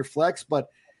them in your flex. But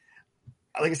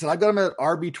like I said, I got him at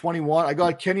RB21. I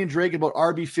got Kenyon Drake about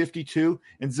RB52.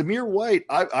 And Zamir White,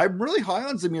 I'm really high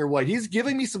on Zamir White. He's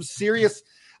giving me some serious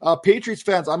Patriots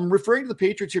fans. I'm referring to the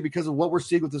Patriots here because of what we're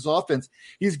seeing with this offense.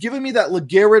 He's giving me that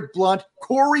LeGarrette Blount,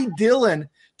 Corey Dillon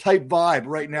type vibe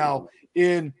right now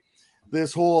in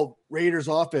this whole Raiders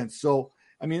offense. So,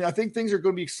 I mean, I think things are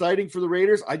going to be exciting for the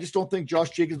Raiders. I just don't think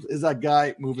Josh Jacobs is that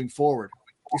guy moving forward,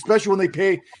 especially when they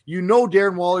pay.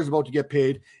 Darren Waller's about to get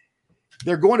paid.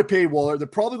 They're going to pay Waller. They're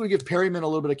probably going to give Perryman a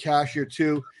little bit of cash here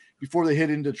too before they hit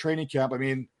into training camp. I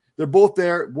mean, they're both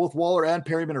there. Both Waller and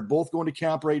Perryman are both going to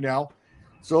camp right now.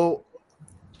 So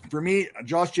for me,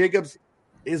 Josh Jacobs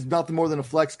is nothing more than a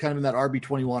flex, kind of in that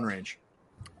RB21 range.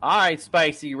 All right,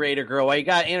 Spicy Raider Girl. Well, you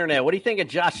got internet. What do you think of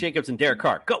Josh Jacobs and Derek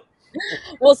Carr? Go.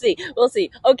 We'll see.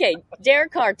 Okay,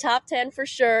 Derek Carr, top 10 for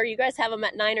sure. You guys have him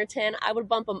at 9 or 10. I would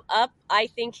bump him up. I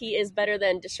think he is better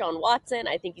than Deshaun Watson.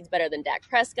 I think he's better than Dak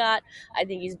Prescott. I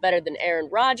think he's better than Aaron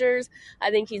Rodgers.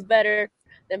 I think he's better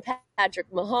than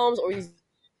Patrick Mahomes, or he's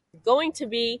going to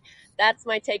be. That's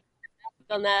my take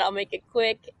on that. I'll make it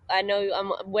quick. I know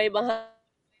I'm way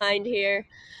behind here.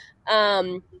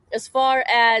 As far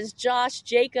as Josh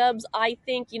Jacobs, I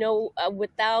think,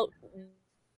 without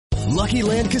Lucky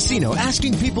Land Casino,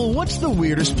 asking people, what's the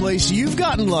weirdest place you've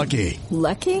gotten lucky?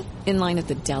 Lucky? In line at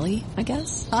the deli, I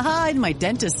guess? Aha, in my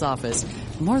dentist's office.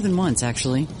 More than once,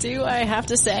 actually. Do I have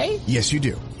to say? Yes, you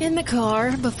do. In the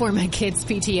car before my kids'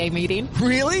 PTA meeting.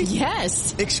 Really?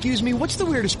 Yes. Excuse me, what's the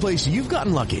weirdest place you've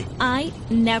gotten lucky? I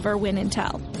never win and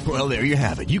tell. Well, there you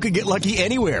have it. You can get lucky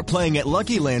anywhere, playing at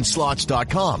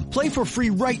LuckyLandSlots.com. Play for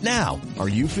free right now. Are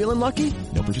you feeling lucky?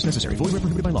 No purchase necessary. Void where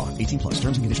prohibited by law. 18+.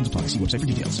 Terms and conditions apply. See website for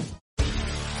details.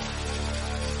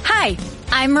 Hi,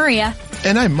 I'm Maria.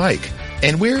 And I'm Mike.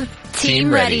 And we're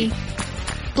Team Ready.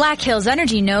 Black Hills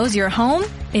Energy knows your home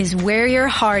is where your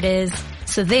heart is,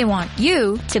 so they want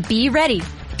you to be ready.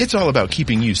 It's all about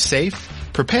keeping you safe,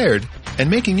 prepared, and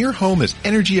making your home as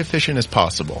energy efficient as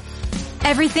possible.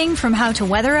 Everything from how to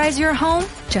weatherize your home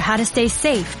to how to stay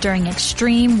safe during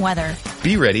extreme weather.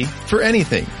 Be ready for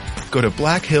anything. Go to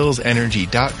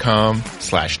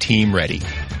blackhillsenergy.com/team ready.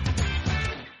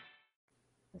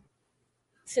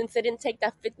 Since they didn't take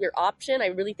that fifth-year option, I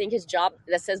really think his job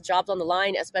that says jobs on the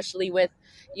line, especially with,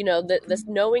 this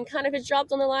knowing kind of his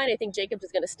jobs on the line, I think Jacobs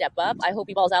is going to step up. I hope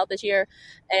he balls out this year,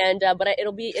 but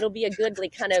it'll be a good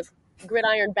kind of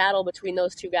gridiron battle between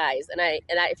those two guys. And I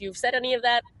if you've said any of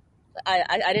that,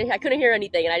 I couldn't hear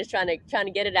anything, and I just trying to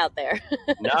get it out there.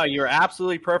 No, you're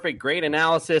absolutely perfect. Great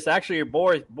analysis. Actually, your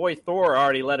boy Thor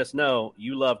already let us know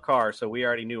you love cars, so we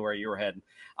already knew where you were heading.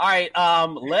 All right,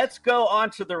 let's go on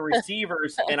to the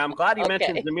receivers, and I'm glad you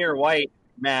mentioned Zamir White,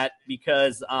 Matt,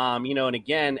 because and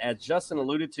again, as Justin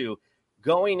alluded to,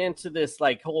 going into this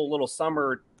whole little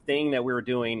summer thing that we were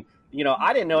doing,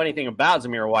 I didn't know anything about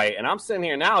Zamir White, and I'm sitting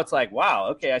here now. It's like, wow,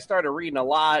 okay, I started reading a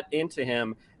lot into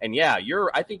him, and yeah,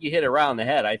 I think you hit it right on the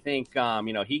head. I think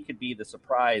he could be the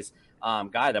surprise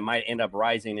guy that might end up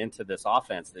rising into this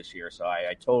offense this year. So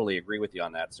I totally agree with you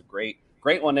on that. It's a great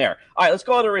one there. All right, let's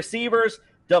go to the receivers.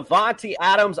 Davante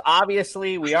Adams,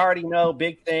 obviously, we already know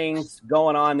big things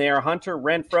going on there. Hunter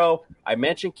Renfrow, I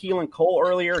mentioned Keelan Cole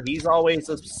earlier. He's always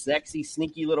a sexy,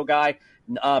 sneaky little guy.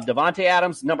 Davante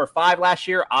Adams, number 5 last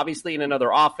year, obviously in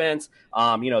another offense.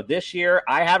 This year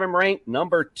I have him ranked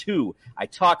number 2. I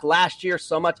talked last year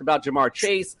so much about Jamar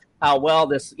Chase, how well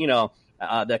this,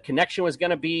 the connection was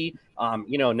going to be.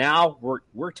 Now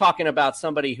we're talking about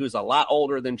somebody who's a lot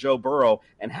older than Joe Burrow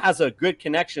and has a good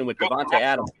connection with Davante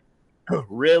Adams.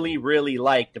 Really, really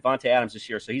like Davante Adams this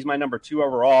year. So he's my number 2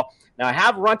 overall. Now I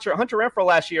have Hunter Renfrow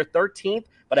last year, 13th,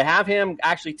 but I have him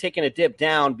actually taking a dip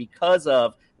down because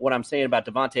of what I'm saying about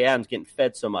Davante Adams getting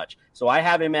fed so much. So I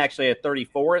have him actually at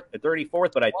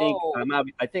 34th, but I think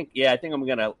I think I'm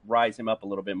going to rise him up a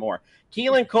little bit more.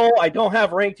 Keelan Cole, I don't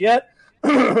have ranked yet,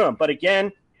 but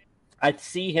again, I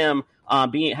see him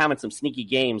having some sneaky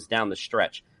games down the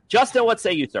stretch. Justin, what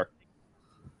say you, sir?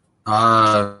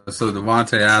 So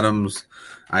Davante Adams,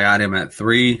 I got him at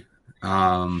 3.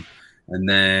 And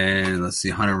then let's see,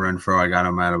 Hunter Renfrow, I got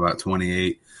him at about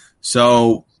 28.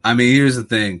 So, here's the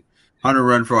thing. Hunter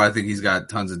Renfrow, I think he's got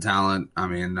tons of talent.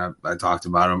 I talked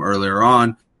about him earlier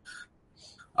on.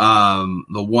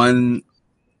 The one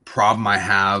problem I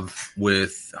have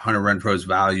with Hunter Renfrow's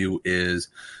value is,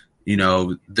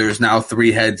 there's now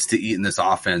 3 heads to eat in this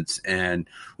offense, and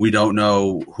we don't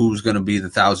know who's going to be the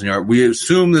 1,000-yard. We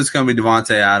assume that it's going to be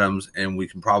Davante Adams, and we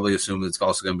can probably assume that it's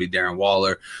also going to be Darren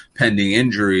Waller, pending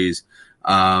injuries.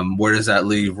 Where does that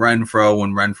leave Renfrow?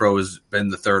 When Renfrow has been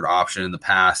the 3rd option in the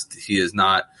past, he has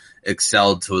not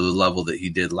excelled to the level that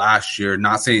he did last year.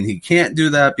 Not saying he can't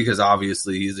do that, because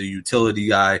obviously he's a utility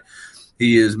guy.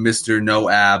 He is Mr. No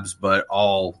Abs, but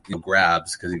all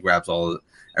grabs, because he grabs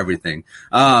everything.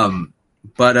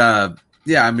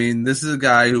 This is a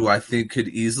guy who I think could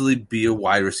easily be a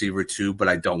wide receiver 2, but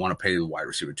I don't want to pay the wide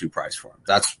receiver 2 price for him.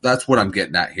 That's what I'm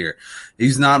getting at here.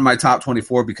 He's not in my top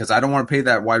 24 because I don't want to pay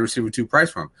that wide receiver 2 price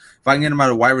for him. If I can get him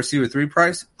at a wide receiver 3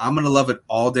 price, I'm going to love it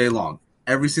all day long,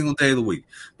 every single day of the week.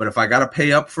 But if I got to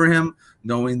pay up for him,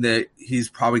 knowing that he's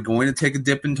probably going to take a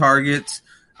dip in targets,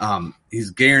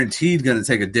 he's guaranteed going to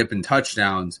take a dip in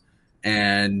touchdowns,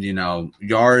 and,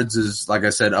 yards is, like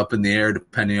I said, up in the air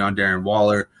depending on Darren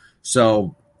Waller.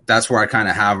 So that's where I kind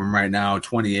of have him right now,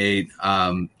 28.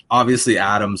 Obviously,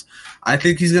 Adams, I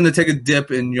think he's going to take a dip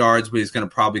in yards, but he's going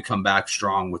to probably come back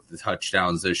strong with the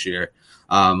touchdowns this year.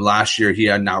 Last year, he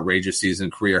had an outrageous season,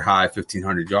 career high,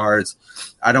 1,500 yards.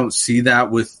 I don't see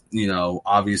that with,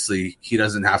 obviously he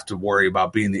doesn't have to worry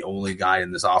about being the only guy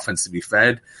in this offense to be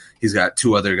fed. He's got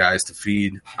 2 other guys to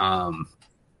feed.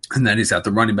 And then he's at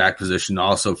the running back position to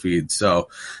also feed. So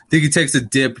I think he takes a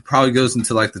dip, probably goes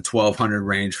into the 1,200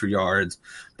 range for yards.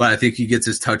 But I think he gets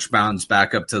his touchdowns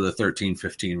back up to the 13,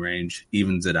 15 range,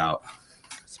 evens it out.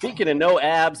 Speaking of no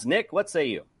abs, Nick, what say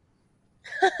you?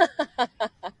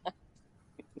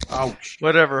 Ouch.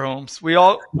 Whatever, Holmes. We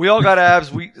all got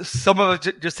abs. Some of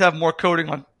it just have more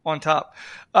coating on top.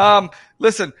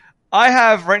 Listen, I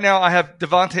have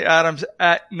Davante Adams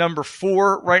at number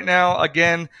 4 right now.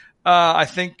 Again, I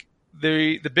think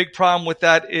the big problem with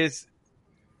that is,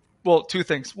 2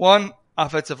 things. 1,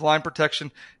 offensive line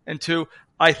protection, and 2,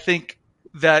 I think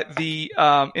that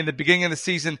in the beginning of the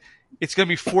season, it's going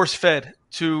to be force fed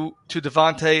to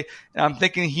Davante. And I'm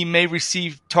thinking he may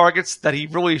receive targets that he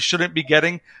really shouldn't be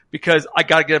getting because I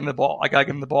got to get him the ball.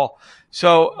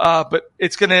 So, but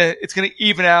it's going to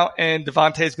even out, and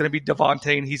Davante is going to be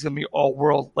Davante, and he's going to be all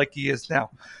world like he is now.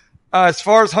 As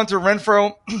far as Hunter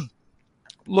Renfrow,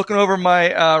 looking over my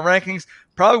rankings,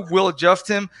 Probably will adjust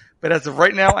him, but as of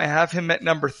right now, I have him at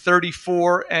number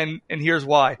 34, and here's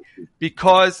why.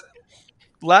 Because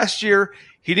last year,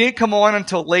 he didn't come on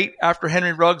until late after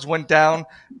Henry Ruggs went down.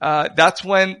 That's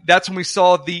when we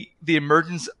saw the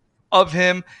emergence of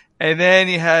him. And then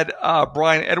you had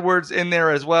Brian Edwards in there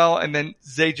as well, and then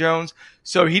Zay Jones.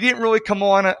 So he didn't really come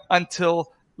on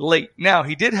until late. Now,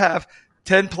 he did have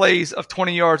 10 plays of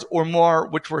 20 yards or more,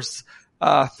 which was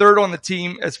third on the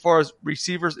team as far as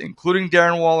receivers, including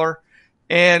Darren Waller.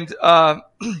 And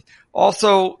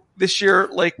also this year,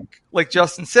 like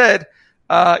Justin said,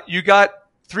 you got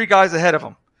 3 guys ahead of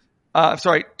him.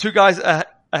 2 guys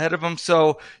ahead of him.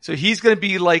 So he's going to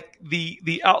be like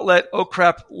the outlet. Oh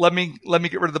crap. Let me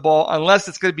get rid of the ball, unless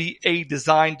it's going to be a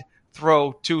designed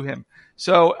throw to him.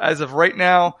 So as of right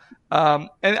now, and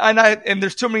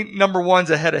there's too many number 1s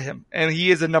ahead of him, and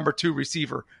he is a number 2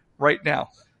 receiver right now.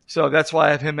 So that's why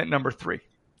I have him at number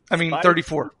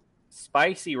 34.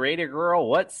 Spicy Raider girl,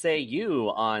 what say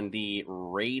you on the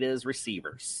Raiders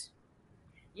receivers?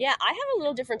 Yeah, I have a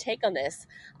little different take on this.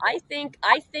 I think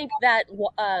that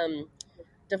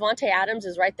Devontae Adams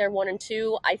is right there 1 and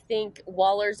 2. I think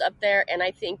Waller's up there, and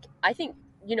I think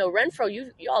Renfro,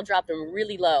 you all dropped him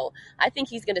really low. I think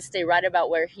he's going to stay right about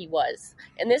where he was,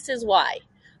 and this is why.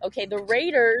 Okay, the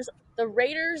Raiders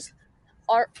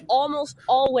are almost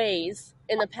always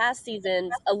in the past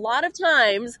seasons, a lot of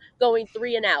times going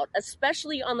 3 and out,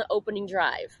 especially on the opening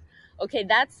drive. Okay,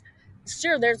 that's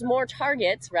sure. There's more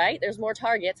targets, right? There's more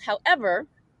targets. However,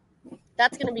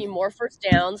 that's going to be more first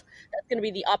downs. That's going to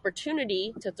be the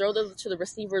opportunity to throw those to the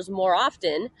receivers more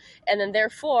often, and then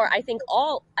therefore, I think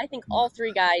all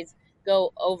 3 guys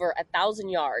go over 1,000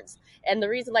 yards. And the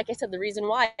reason, like I said, the reason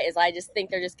why is I just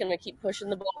think they're just going to keep pushing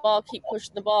the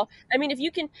ball. I mean, if you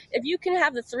can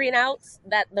have the 3 and outs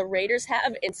that the Raiders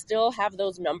have and still have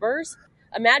those numbers,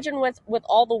 imagine with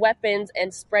all the weapons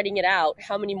and spreading it out,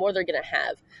 how many more they're going to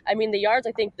have. I mean, the yards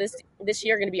I think this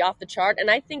year are going to be off the chart, and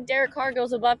I think Derek Carr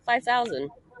goes above 5,000.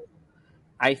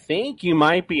 I think you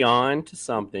might be on to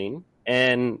something,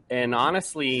 and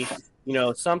honestly,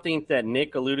 something that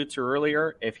Nick alluded to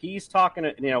earlier. If he's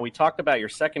talking, we talked about your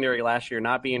secondary last year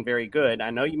not being very good.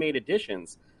 I know you made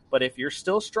additions, but if you're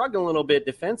still struggling a little bit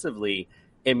defensively,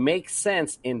 it makes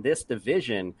sense in this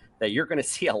division that you're going to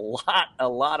see a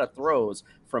lot of throws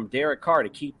from Derek Carr to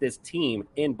keep this team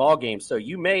in ball games. So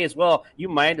you might as well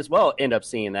end up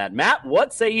seeing that. Matt,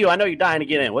 what say you? I know you're dying to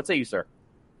get in. What say you, sir?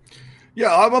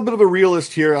 Yeah, I'm a bit of a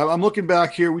realist here. I'm looking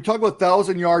back here. We talk about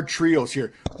 1,000-yard trios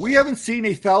here. We haven't seen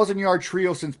a 1,000-yard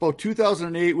trio since about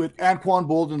 2008 with Anquan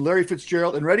Boldin, Larry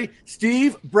Fitzgerald, and ready?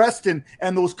 Steve Breston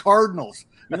and those Cardinals.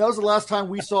 I mean, that was the last time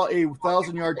we saw a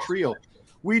 1,000-yard trio.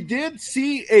 We did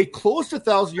see a close to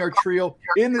 1,000-yard trio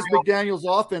in this McDaniels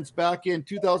offense back in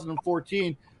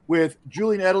 2014 with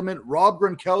Julian Edelman, Rob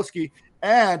Gronkowski,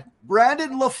 and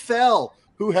Brandon LaFell,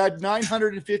 who had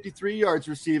 953 yards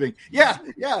receiving. Yeah,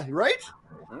 right?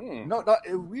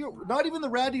 Not even the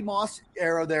Randy Moss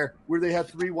era there where they had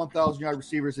 3 1,000-yard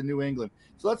receivers in New England.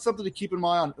 So that's something to keep in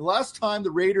mind. The last time the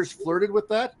Raiders flirted with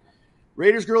that,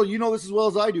 Raiders girl, you know this as well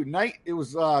as I do. It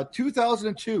was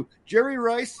 2002. Jerry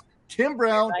Rice, Tim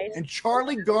Brown, and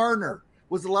Charlie Garner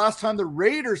was the last time the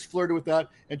Raiders flirted with that.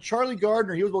 And Charlie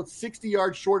Gardner, he was about 60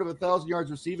 yards short of 1,000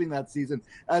 yards receiving that season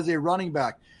as a running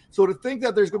back. So to think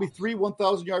that there's going to be 3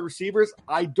 1,000-yard receivers,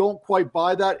 I don't quite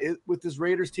buy that with this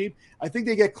Raiders team. I think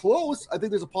they get close. I think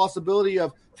there's a possibility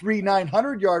of 3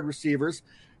 900-yard receivers.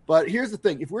 But here's the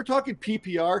thing. If we're talking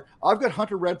PPR, I've got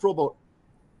Hunter Renfrow about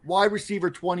wide receiver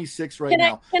 26 right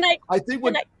now.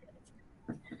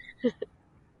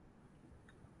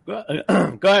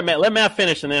 Go ahead, Matt. Let Matt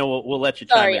finish, and then we'll let you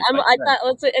chime in.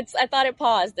 I thought it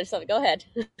paused. There's something. Go ahead.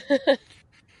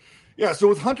 Yeah, so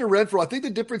with Hunter Renfrow, I think the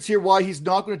difference here, why he's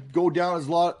not going to go down as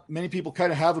many people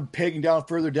kind of have him pegging down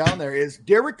further down there, is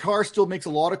Derek Carr still makes a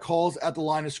lot of calls at the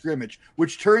line of scrimmage,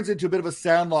 which turns into a bit of a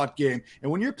sandlot game.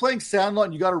 And when you're playing sandlot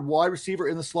and you got a wide receiver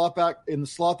in the slot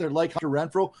there like Hunter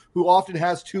Renfrow, who often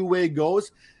has two-way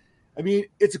goes, I mean,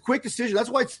 it's a quick decision. That's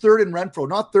why it's third in Renfrow,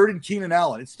 not third in Keenan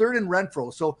Allen. It's third in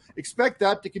Renfrow. So expect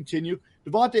that to continue.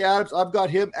 Devontae Adams, I've got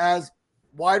him as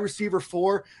wide receiver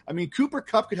 4. I mean, Cooper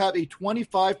Kupp could have a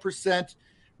 25%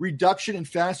 reduction in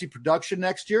fantasy production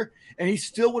next year, and he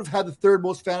still would have had the third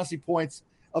most fantasy points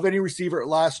of any receiver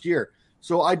last year.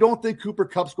 So I don't think Cooper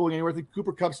Kupp's going anywhere. I think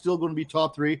Cooper Kupp's still going to be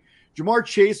top 3. Jamar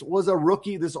Chase was a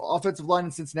rookie. This offensive line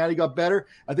in Cincinnati got better.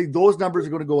 I think those numbers are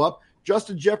going to go up.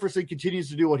 Justin Jefferson continues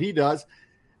to do what he does.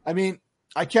 I mean,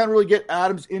 I can't really get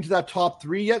Adams into that top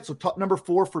 3 yet, so top number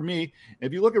 4 for me.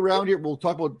 If you look around here, we'll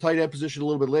talk about tight end position a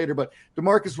little bit later, but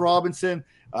Demarcus Robinson,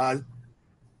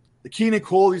 the Keenan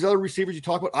Cole, these other receivers you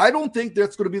talk about. I don't think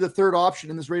that's going to be the third option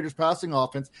in this Raiders passing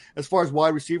offense as far as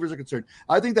wide receivers are concerned.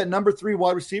 I think that number 3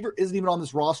 wide receiver isn't even on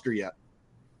this roster yet.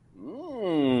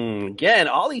 Again,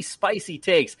 all these spicy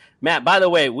takes. Matt, by the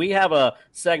way, we have a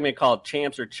segment called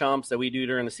Champs or Chumps that we do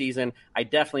during the season. I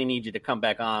definitely need you to come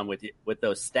back on with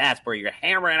those stats where you're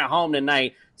hammering it home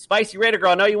tonight. Spicy Raider Girl,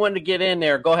 I know you wanted to get in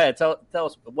there. Go ahead. Tell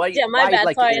us what you my bad.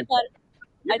 Like. Sorry, I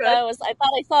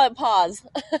thought I saw it pause.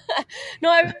 No,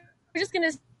 I was just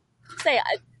gonna say,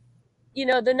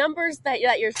 the numbers that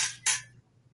you're.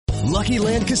 Lucky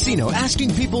Land Casino,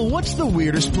 asking people, what's the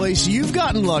weirdest place you've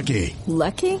gotten lucky?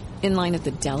 Lucky? In line at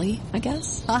the deli, I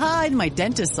guess? Aha, in my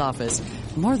dentist's office.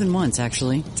 More than once,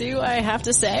 actually. Do I have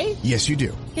to say? Yes, you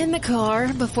do. In the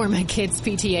car before my kids'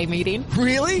 PTA meeting.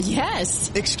 Really? Yes.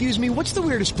 Excuse me, what's the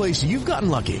weirdest place you've gotten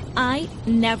lucky? I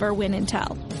never win and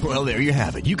tell. Well, there you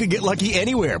have it. You can get lucky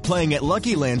anywhere, playing at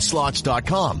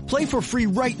LuckyLandSlots.com. Play for free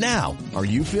right now. Are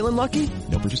you feeling lucky?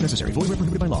 No purchase necessary. Void where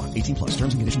prohibited by law. 18+.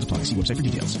 Terms and conditions apply. See website for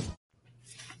details.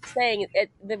 Saying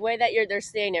it, the way that they're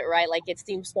saying it, right? Like, it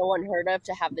seems so unheard of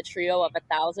to have the trio of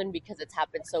 1,000 because it's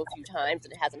happened so few times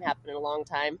and it hasn't happened in a long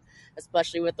time,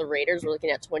 especially with the Raiders. We're looking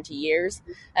at 20 years,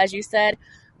 as you said.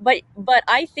 But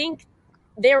I think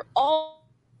they're all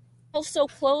so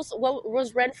close. What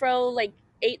was Renfro, like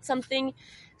 8 something?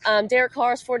 Derek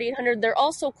Carr's 4,800. They're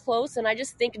all so close, and I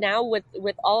just think now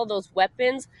with all of those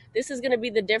weapons, this is going to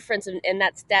be the difference in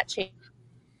that stat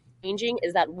changing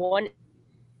is that one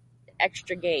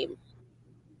extra game.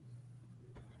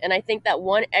 And I think that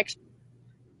one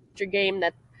extra game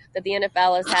that the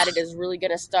NFL has had, it is really going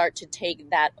to start to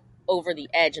take that over the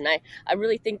edge. And I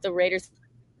really think the Raiders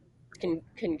can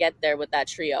get there with that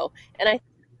trio. And I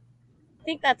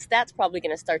think that stat's probably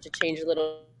going to start to change a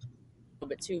little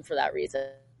bit too for that reason.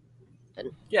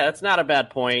 Yeah, that's not a bad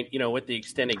point. With the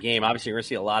extended game, obviously you're going to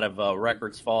see a lot of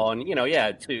records fall. And,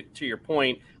 to your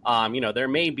point, there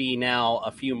may be now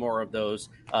a few more of those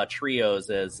trios,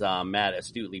 as Matt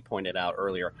astutely pointed out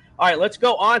earlier. All right, let's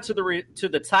go on to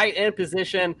the tight end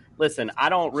position. Listen, I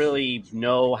don't really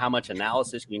know how much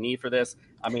analysis you need for this.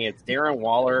 I mean, it's Darren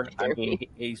Waller. I mean,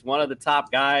 he's one of the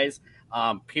top guys,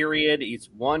 period. He's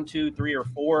 1, 2, 3, or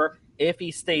 4. If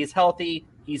he stays healthy,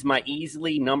 he's my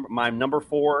number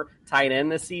 4 tight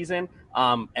end this season.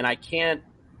 And I can't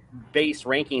base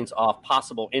rankings off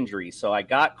possible injuries. So I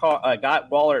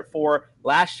got Waller at 4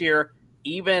 last year.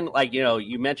 Even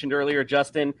you mentioned earlier,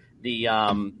 Justin,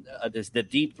 the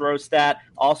deep throw stat.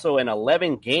 Also in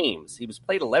 11 games, he was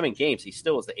played 11 games. He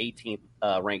still is the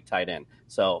 18th ranked tight end.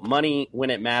 So money when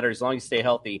it matters, as long as you stay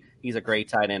healthy, he's a great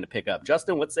tight end to pick up.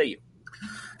 Justin, what say you?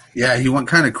 Yeah, he went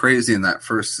kind of crazy in that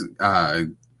first.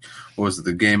 What was it,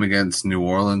 the game against New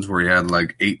Orleans where he had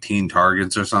like 18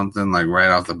 targets or something, like right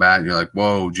off the bat, and you're like,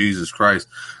 whoa, Jesus Christ.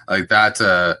 Like that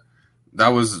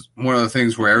was one of the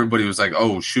things where everybody was like,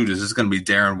 oh, shoot, is this going to be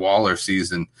Darren Waller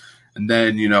season? And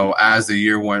then, as the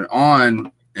year went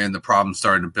on and the problems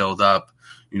started to build up,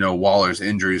 Waller's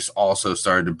injuries also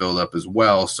started to build up as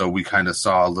well. So we kind of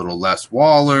saw a little less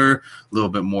Waller, a little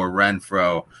bit more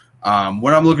Renfro.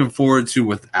 What I'm looking forward to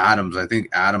with Adams, I think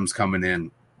Adams coming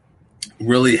in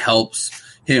really helps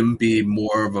him be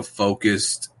more of a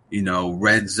focused,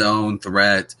 red zone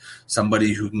threat,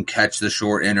 somebody who can catch the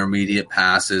short intermediate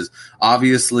passes.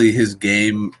 Obviously, his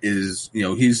game is,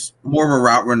 he's more of a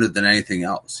route runner than anything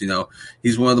else.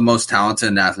 He's one of the most talented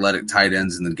and athletic tight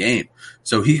ends in the game.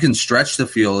 So he can stretch the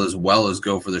field as well as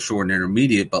go for the short and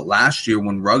intermediate. But last year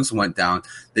when Ruggs went down,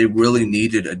 they really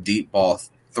needed a deep ball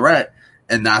threat.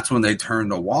 And that's when they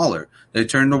turned to Waller. They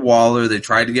tried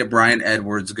to get Bryan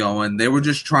Edwards going. They were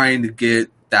just trying to get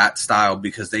that style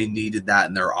because they needed that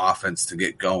in their offense to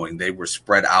get going. They were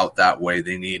spread out that way.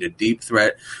 They needed a deep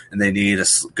threat, and they needed a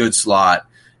good slot.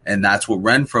 And that's what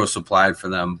Renfro supplied for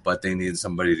them, but they needed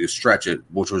somebody to stretch it,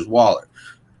 which was Waller.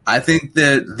 I think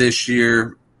that this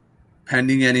year,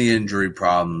 pending any injury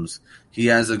problems, he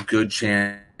has a good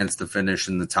chance to finish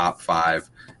in the top 5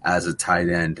 as a tight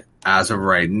end. As of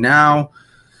right now,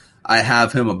 I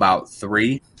have him about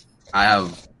 3. I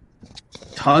have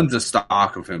tons of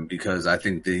stock of him because I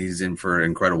think that he's in for an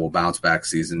incredible bounce back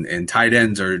season. And tight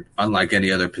ends are unlike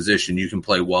any other position. You can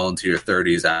play well into your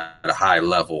 30s at a high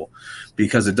level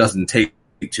because it doesn't take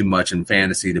too much in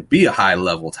fantasy to be a high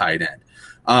level tight end.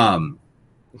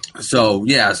 So,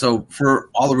 yeah, so for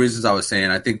all the reasons I was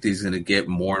saying, I think he's going to get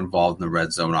more involved in the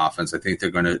red zone offense. I think they're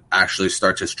going to actually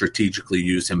start to strategically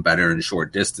use him better in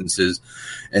short distances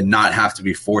and not have to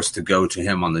be forced to go to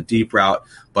him on the deep route.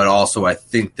 But also, I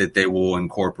think that they will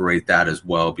incorporate that as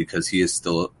well because he is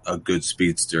still a good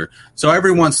speedster. So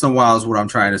every once in a while is what I'm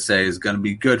trying to say is going to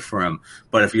be good for him.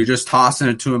 But if you're just tossing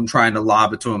it to him, trying to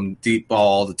lob it to him deep ball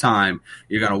all the time,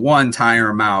 you're going to, one, tire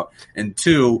him out, and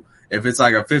two, if it's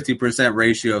like a 50%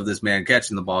 ratio of this man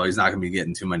catching the ball, he's not going to be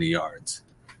getting too many yards.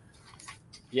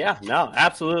 Yeah, no,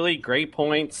 absolutely. Great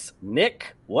points.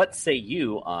 Nick, what say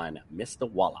you on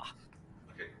Mr. Waller?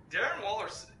 Okay, Darren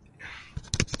Waller's...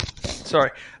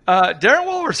 Sorry. Darren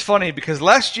Waller's funny because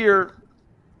last year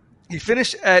he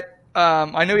finished at,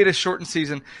 I know he had a shortened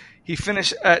season. He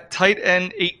finished at tight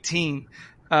end 18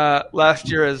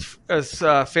 last year as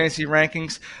fantasy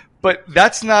rankings. But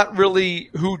that's not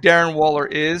really who Darren Waller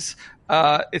is.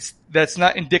 That's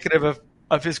not indicative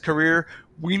of his career.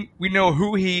 We know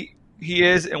who he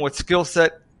is and what skill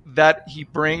set that he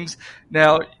brings.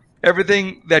 Now,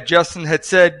 everything that Justin had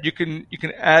said, you can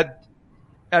add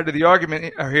to the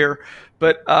argument here.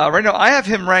 But right now, I have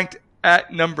him ranked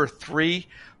at number 3.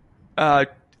 I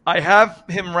have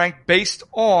him ranked based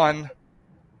on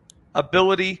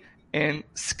ability and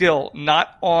skill,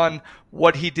 not on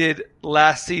what he did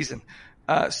last season.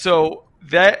 So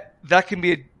that can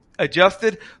be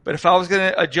adjusted. But if I was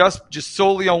going to adjust just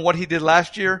solely on what he did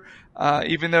last year,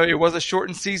 even though it was a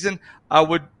shortened season, I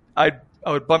would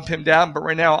bump him down. But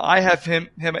right now I have him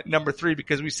at number 3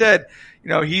 because we said,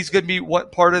 he's going to be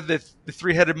what part of the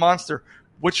 3-headed monster.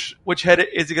 Which head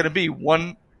is he going to be?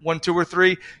 1, 2, or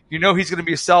 3? He's going to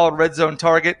be a solid red zone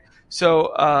target.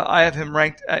 So I have him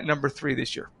ranked at number 3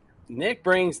 this year. Nick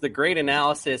brings the great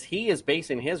analysis. He is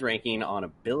basing his ranking on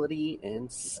ability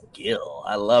and skill.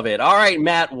 I love it. All right,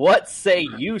 Matt, what say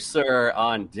you, sir,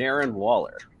 on Darren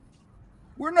Waller?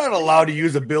 We're not allowed to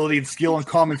use ability and skill and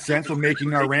common sense when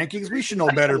making our rankings. We should know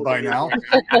better by now.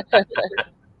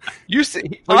 You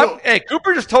see, hey,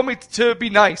 Cooper just told me to be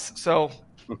nice, so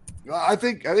I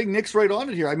think Nick's right on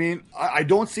it here. I mean, I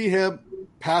don't see him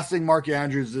passing Mark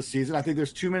Andrews this season. I think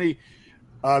there's too many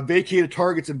vacated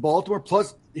targets in Baltimore.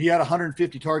 Plus, he had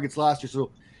 150 targets last year, so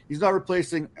he's not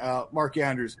replacing Mark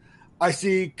Andrews. I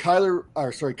see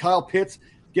Kyle Pitts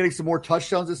getting some more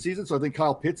touchdowns this season, so I think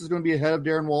Kyle Pitts is going to be ahead of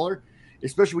Darren Waller,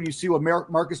 especially when you see what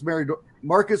Marcus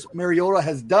Mariota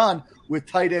has done with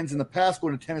tight ends in the past,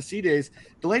 going to Tennessee days.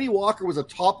 Delaney Walker was a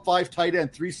top 5 tight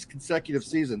end 3 consecutive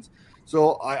seasons,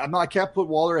 so I can't put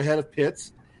Waller ahead of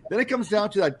Pitts. Then it comes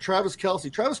down to that Travis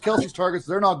Kelce. Travis Kelce's targets,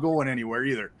 they're not going anywhere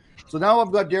either. So now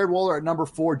I've got Darren Waller at number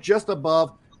 4, just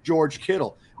above George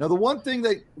Kittle. Now, the one thing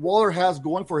that Waller has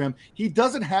going for him, he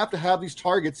doesn't have to have these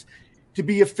targets to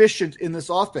be efficient in this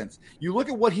offense. You look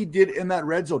at what he did in that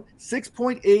red zone,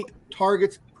 6.8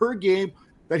 targets per game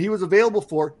that he was available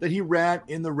for that he ran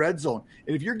in the red zone.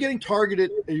 And if you're getting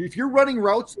targeted, if you're running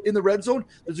routes in the red zone,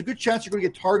 there's a good chance you're going to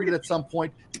get targeted at some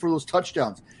point for those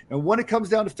touchdowns. And when it comes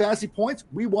down to fantasy points,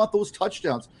 we want those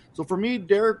touchdowns. So for me,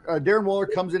 Darren Waller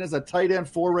comes in as a tight end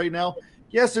 4 right now.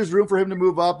 Yes, there's room for him to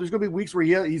move up. There's going to be weeks where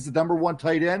he's the number 1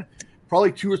 tight end,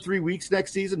 probably 2 or 3 weeks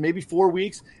next season, maybe 4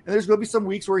 weeks. And there's going to be some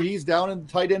weeks where he's down in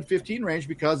the tight end 15 range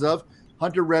because of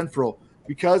Hunter Renfrow,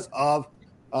 because of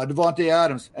Devontae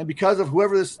Adams, and because of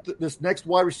whoever this next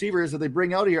wide receiver is that they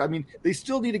bring out here. I mean, they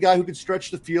still need a guy who can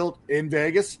stretch the field in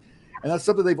Vegas, and that's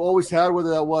something they've always had, whether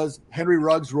that was Henry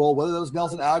Ruggs' role, whether that was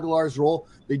Nelson Aguilar's role.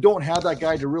 They don't have that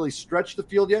guy to really stretch the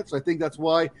field yet, so I think that's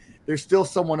why there's still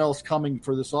someone else coming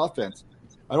for this offense.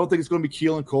 I don't think it's going to be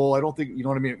Keelan Cole. I don't think, you know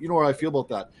what I mean? You know where I feel about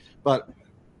that. But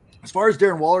as far as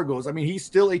Darren Waller goes, I mean, he's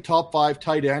still a top 5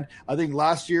 tight end. I think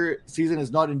last year's season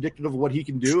is not indicative of what he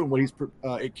can do and what he's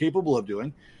capable of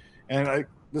doing. And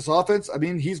this offense, I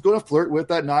mean, he's going to flirt with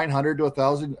that 900 to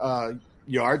 1,000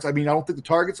 yards. I mean, I don't think the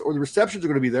targets or the receptions are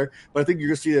going to be there, but I think you're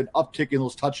going to see an uptick in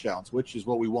those touchdowns, which is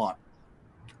what we want.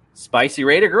 Spicy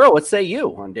Raider Girl, what say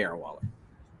you on Darren Waller?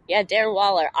 Yeah, Darren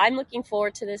Waller. I'm looking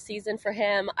forward to this season for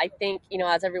him. I think,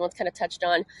 as everyone's kind of touched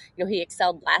on, he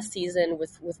excelled last season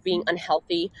with being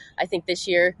unhealthy. I think this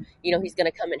year, he's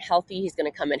going to come in healthy. He's going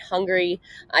to come in hungry.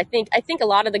 I think a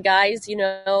lot of the guys,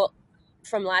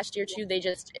 from last year too,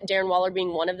 Darren Waller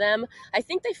being one of them, I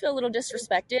think they feel a little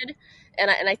disrespected,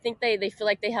 and I think they feel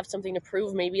like they have something to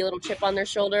prove, maybe a little chip on their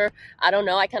shoulder. I don't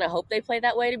know. I kind of hope they play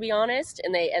that way, to be honest,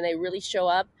 and they really show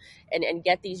up and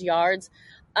get these yards.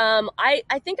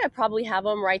 I think I probably have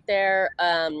them right there,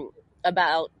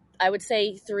 about, I would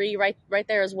say 3 right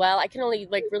there as well. I can only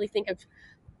really think of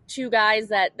two guys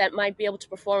that might be able to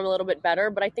perform a little bit better,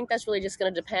 but I think that's really just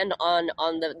going to depend on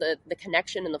the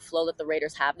connection and the flow that the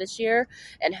Raiders have this year,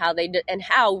 and how they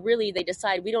really they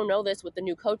decide. We don't know this with the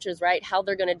new coaches, right? How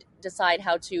they're going to decide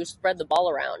how to spread the ball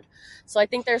around. So I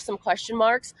think there's some question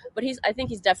marks, but I think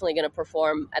he's definitely going to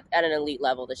perform at an elite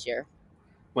level this year.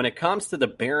 When it comes to the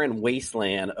barren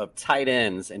wasteland of tight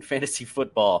ends and fantasy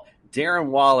football, Darren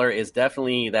Waller is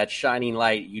definitely that shining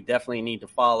light you definitely need to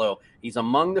follow. He's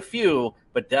among the few,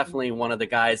 but definitely one of the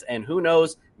guys. And who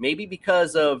knows, maybe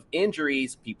because of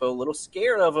injuries, people a little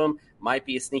scared of him, might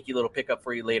be a sneaky little pickup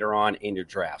for you later on in your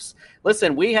drafts.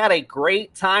 Listen, we had a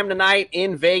great time tonight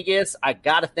in Vegas. I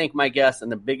got to thank my guests in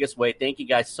the biggest way. Thank you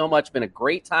guys so much. Been a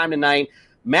great time tonight.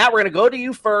 Matt, we're going to go to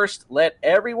you first. Let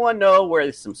everyone know where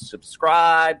there's some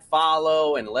subscribe,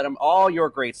 follow, and let them all your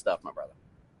great stuff, my brother.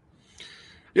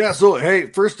 Yeah, so, hey,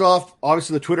 first off,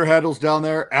 obviously the Twitter handle's down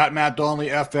there, at Matt Donnelly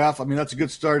FF. I mean, that's a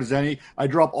good start as any. I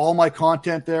drop all my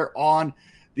content there on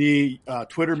the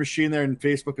Twitter machine there and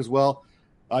Facebook as well.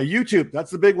 YouTube,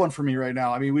 that's the big one for me right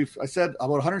now. I mean, I said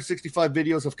about 165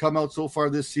 videos have come out so far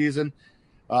this season.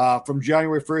 From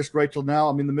January 1st right till now,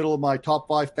 I'm in the middle of my top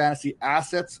 5 fantasy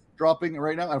assets dropping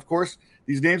right now. And, of course,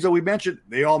 these names that we mentioned,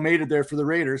 they all made it there for the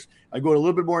Raiders. I go a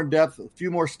little bit more in depth, a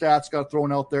few more stats got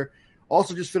thrown out there.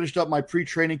 Also just finished up my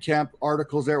pre-training camp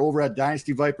articles there over at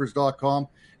dynastyvipers.com.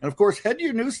 And, of course, head to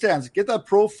your newsstands. Get that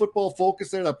Pro Football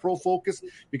Focus there, that Pro Focus,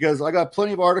 because I got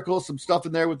plenty of articles, some stuff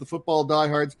in there with the football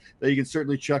diehards that you can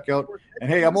certainly check out. And,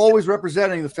 hey, I'm always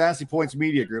representing the Fantasy Points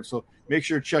Media Group, so make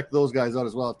sure to check those guys out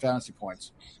as well at Fantasy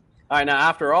Points. All right, now,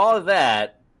 after all of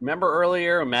that, remember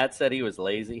earlier Matt said he was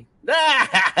lazy? All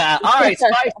right,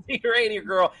 Spicy Radio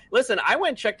Girl. Listen, I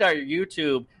went and checked out your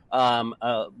YouTube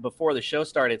before the show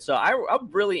started. So I'm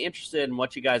really interested in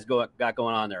what you guys got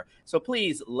going on there. So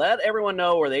please let everyone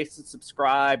know where they should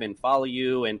subscribe and follow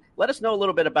you, and let us know a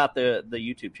little bit about the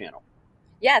YouTube channel.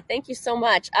 Yeah, thank you so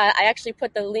much. I actually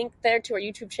put the link there to our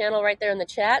YouTube channel right there in the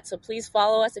chat. So please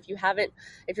follow us if you're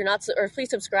not, or please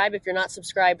subscribe if you're not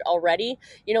subscribed already.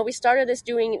 You know, we started this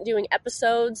doing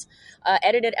episodes,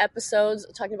 edited episodes,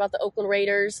 talking about the Oakland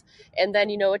Raiders, and then,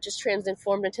 you know, it just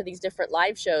transformed into these different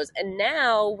live shows. And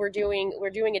now we're doing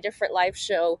a different live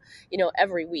show, you know,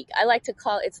 every week. I like to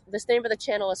call the name of the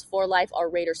channel is For Life Our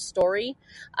Raiders Story.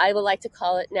 I would like to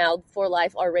call it now For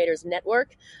Life Our Raiders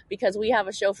Network, because we have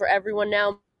a show for everyone now.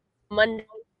 Monday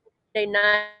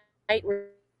night, we're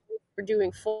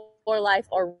doing For Life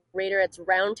Our Raider. It's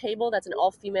Roundtable. That's an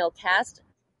all-female cast.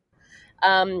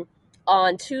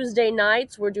 On Tuesday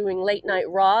nights, we're doing Late Night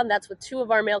Raw, and that's with 2 of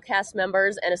our male cast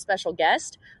members and a special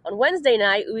guest. On Wednesday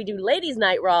night, we do Ladies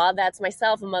Night Raw. That's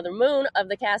myself and Mother Moon of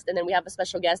the cast, and then we have a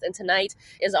special guest. And tonight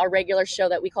is our regular show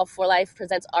that we call For Life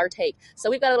Presents Our Take.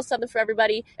 So we've got a little something for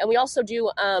everybody, and we also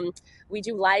do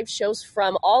live shows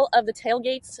from all of the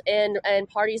tailgates and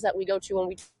parties that we go to when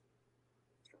we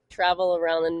travel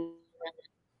around the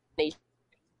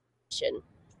nation.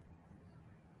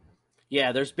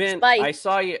 Yeah, there's been. Spice. I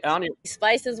saw you on your.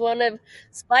 Spice is one of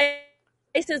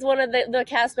the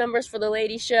cast members for the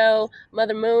Lady Show.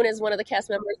 Mother Moon is one of the cast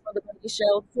members for the Lady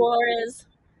Show. Flores,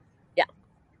 yeah.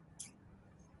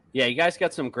 Yeah, you guys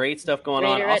got some great stuff going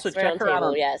on. Also, check her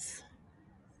out. Yes.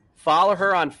 Follow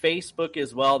her on Facebook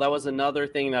as well. That was another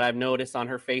thing that I've noticed on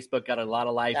her Facebook. Got a lot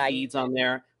of live feeds on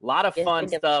there. A lot of fun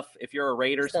stuff. If you're a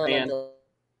Raiders fan,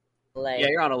 yeah,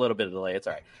 you're on a little bit of delay. It's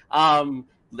all right.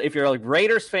 If you're a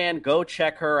Raiders fan, go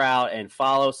check her out and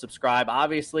follow, subscribe.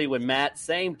 Obviously, with Matt,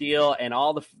 same deal, and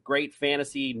all the great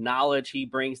fantasy knowledge he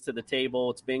brings to the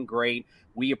table. It's been great.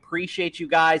 We appreciate you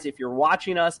guys. If you're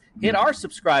watching us, hit our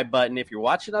subscribe button. If you're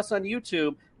watching us on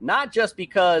YouTube, not just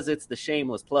because it's the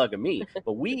shameless plug of me,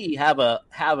 but we have a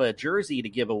jersey to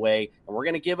give away, and we're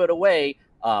going to give it away.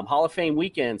 Hall of Fame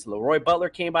weekends. Leroy Butler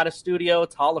came out of studio.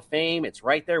 It's Hall of Fame. It's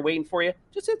right there waiting for you.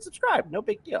 Just hit subscribe. No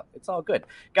big deal. It's all good.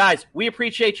 Guys, we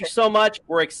appreciate you so much.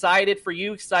 We're excited for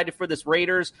you, excited for this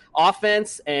Raiders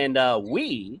offense, and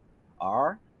we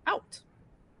are out.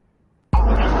 We're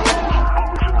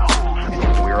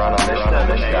on a mission on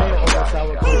this guy.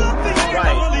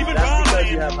 Right. That's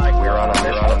because you have Mike. We're on a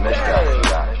mission on this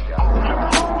guy.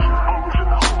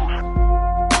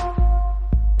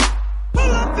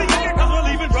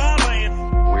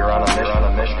 We're on a mission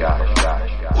on this guy.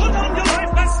 Put on your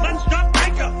life vest and stop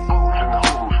breaker.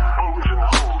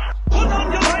 Put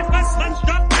on your life vest and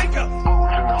stop breaker.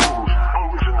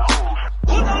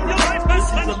 Put on your life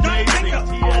vest and stop breaker.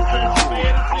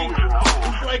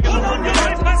 Put on your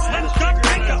life vest and stop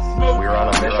breaker. We're on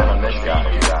a mission on this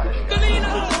guy.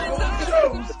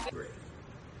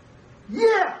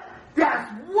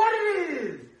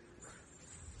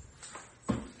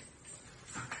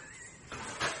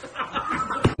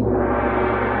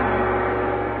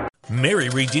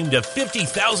 redeemed a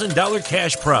 $50,000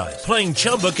 cash prize playing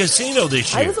Chumba Casino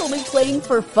this year. I was only playing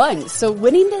for fun, so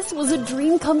winning this was a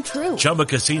dream come true. Chumba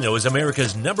Casino is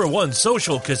America's #1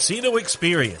 social casino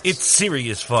experience. It's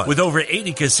serious fun. With over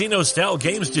 80 casino-style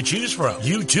games to choose from,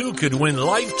 you too could win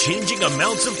life-changing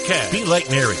amounts of cash. Be like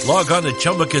Mary. Log on to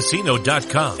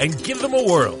ChumbaCasino.com and give them a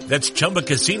whirl. That's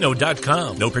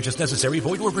ChumbaCasino.com. No purchase necessary.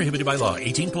 Void or prohibited by law.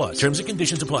 18+. Terms and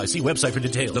conditions apply. See website for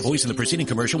details. The voice in the preceding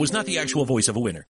commercial was not the actual voice of a winner.